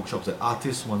courses and workshops that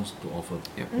artists wants to offer.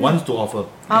 Wants to offer.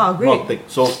 Great. Not take.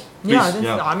 So please,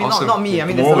 I mean, Awesome. not me. I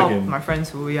mean, there's a Tomorrow lot we of can my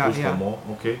friends who, push for more.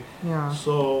 Okay. Yeah.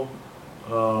 So,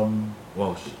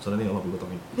 wow, suddenly a lot of people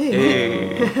talking.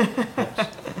 Hey.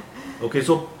 Okay,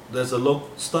 so there's a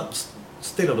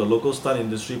state of the local stunt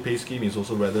industry pay scheme is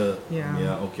also rather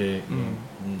okay.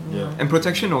 And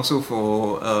protection also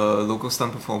for local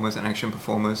stunt performers and action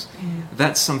performers.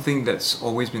 That's something that's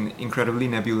always been incredibly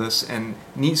nebulous and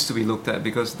needs to be looked at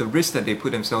because the risks that they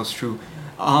put themselves through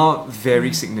are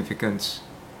very significant.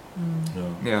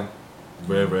 Yeah.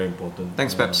 Very, very important.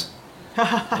 Thanks, Peps.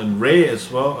 And Ray as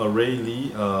well, Ray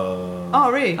Lee.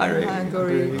 Ray. Hi, Ray. Go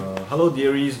Ray. Hello,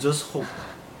 dearies. Just hope.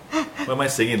 Why am I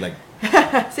saying it like?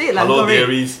 Say it like Hello, Ray.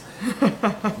 dearies.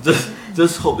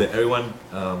 just hope that everyone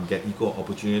get equal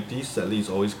opportunities. Sadly, it's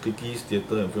always Clickies,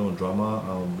 theatre and film and drama.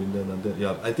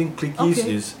 Yeah, I think Clickies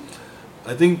is.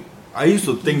 I think I used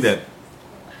to think that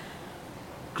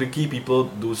cliquey people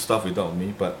do stuff without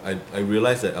me, but I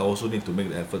realized that I also need to make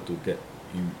the effort to get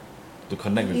you to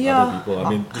connect with other people. I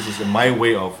mean, this is my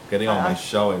way of getting out of my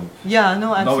shell, and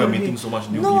now absolutely. we're meeting so much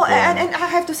new No, people. and I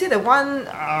have to say that one,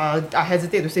 I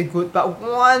hesitate to say good, but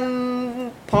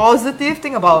one positive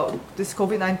thing about this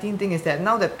COVID-19 thing is that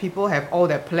now that people have all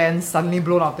their plans suddenly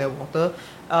blown out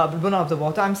of the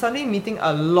water, I'm suddenly meeting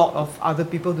a lot of other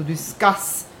people to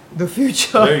discuss the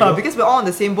future because we're all on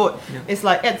the same boat. It's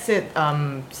like Ed said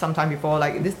sometime before,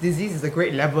 like this disease is a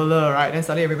great leveler, right? And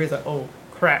suddenly everybody's like, oh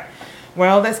crap.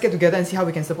 Well, let's get together and see how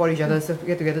we can support each other. So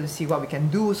get together to see what we can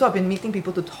do. So I've been meeting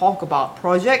people to talk about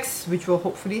projects, which will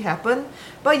hopefully happen.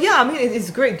 But yeah, I mean, it's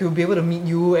great to be able to meet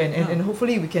you, and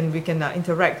hopefully we can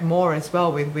interact more as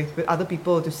well with other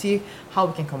people to see how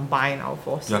we can combine our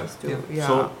forces.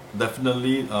 So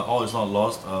definitely, all is not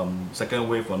lost. Second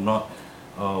wave or not,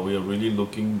 we are really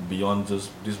looking beyond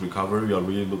just this recovery. We are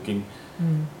really looking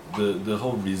the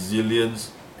whole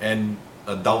resilience and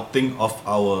adulting of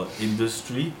our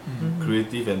industry,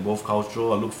 creative and both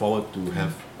cultural. I look forward to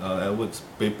have Edward's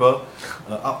paper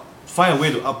find a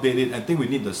way to update it. I think we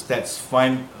need the stats,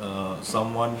 find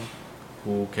someone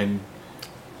who can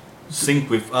sync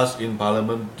with us in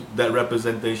Parliament, that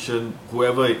representation,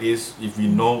 whoever it is. If you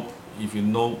know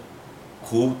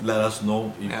who, let us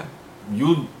know. If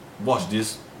you watch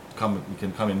this, you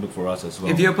can come and look for us as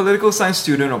well. If you're a political science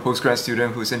student or postgrad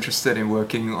student who's interested in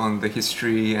working on the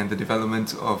history and the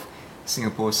development of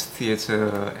Singapore's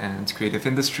theatre and creative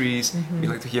industries. We'd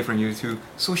like to hear from you too.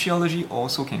 Sociology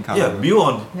also can cover. Yeah, build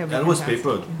on Yeah, be Edward's fantastic.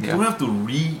 paper. You Yeah. don't have to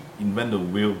reinvent the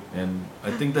wheel, and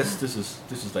I think this is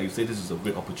like you say, this is a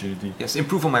great opportunity. Yes,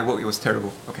 improve on my work. It was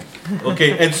terrible. Okay.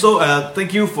 Okay, and so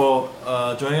thank you for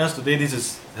joining us today.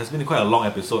 This has been quite a long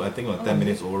episode. I think about 10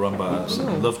 minutes overrun, but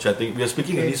I love chatting. We are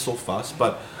speaking at Okay. least so fast,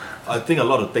 but I think a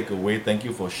lot to take away. Thank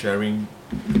you for sharing.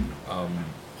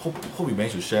 Hope we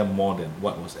managed to share more than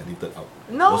what was edited out.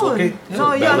 No, Was okay? no,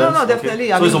 So yeah, no, balanced, no, okay.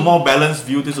 definitely. I So it's a mean- more balanced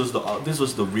view. This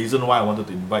was the reason why I wanted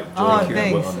to invite Joe Oh, and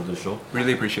Edward thanks. onto the show.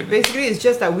 Really appreciate it. Basically, it's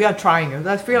just that we are trying.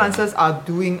 That freelancers are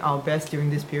doing our best during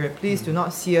this period. Please do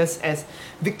not see us as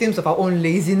victims of our own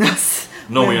laziness.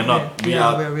 No, we are not. We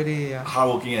are we're really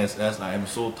hardworking as I am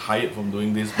so tired from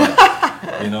doing this, but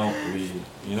we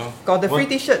got the free what-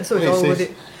 T-shirt, so what it's it all worth says?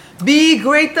 it. Be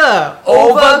greater,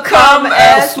 Overcome overcome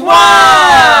as as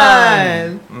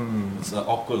one. It's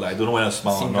awkward. Like, I don't know whether to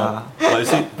smile or Singa. not. But you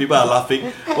see, people are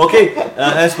laughing. Okay,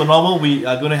 as per normal, we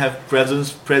are going to have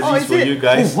presents Oh, is for it? you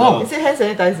guys. Oh, wow. Is it hand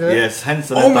sanitizer? Yes, hand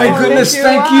Oh my sanitizer. goodness,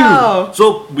 thank you. Wow.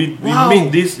 So we Wow.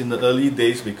 made this in the early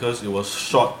days because it was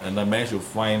short, and I managed to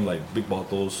find like big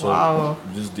bottles. So Wow.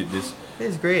 we just did this, This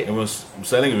is great. and it was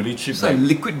selling really cheap. It's like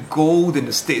liquid gold in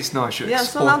the States now. I should Yeah, so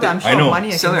export now that I'm it. short I know. of money,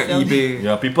 I Sell can it sell on eBay.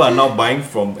 Yeah, people are now buying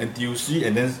from NTUC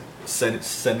and then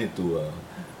send it to.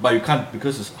 But you can't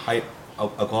because it's high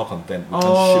alcohol content. We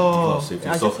can't ship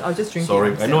because of safety. I'll just drink it sorry,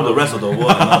 I myself. know the rest of the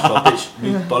world are now shortage.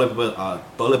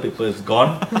 Toilet paper is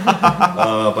gone.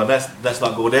 But let's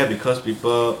not go there because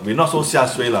we're not so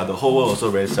xiaxui lah. The whole world also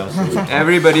very xiaxui.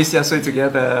 Everybody's just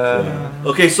together.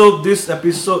 Okay, so this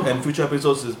episode and future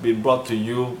episodes has been brought to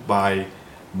you by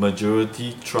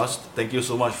Majority Trust. Thank you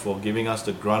so much for giving us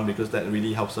the grant because that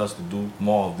really helps us to do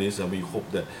more of this, and we hope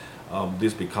that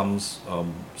this becomes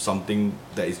something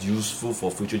that is useful for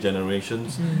future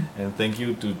generations. And thank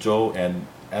you to Joe and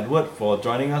Edward for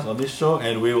joining us on this show,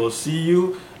 and we will see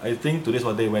you, I think today's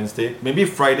what day, Wednesday, maybe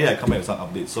Friday I come back with some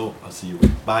updates, so I'll see you.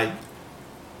 Bye.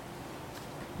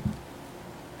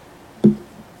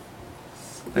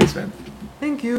 Thanks, man. Thank you.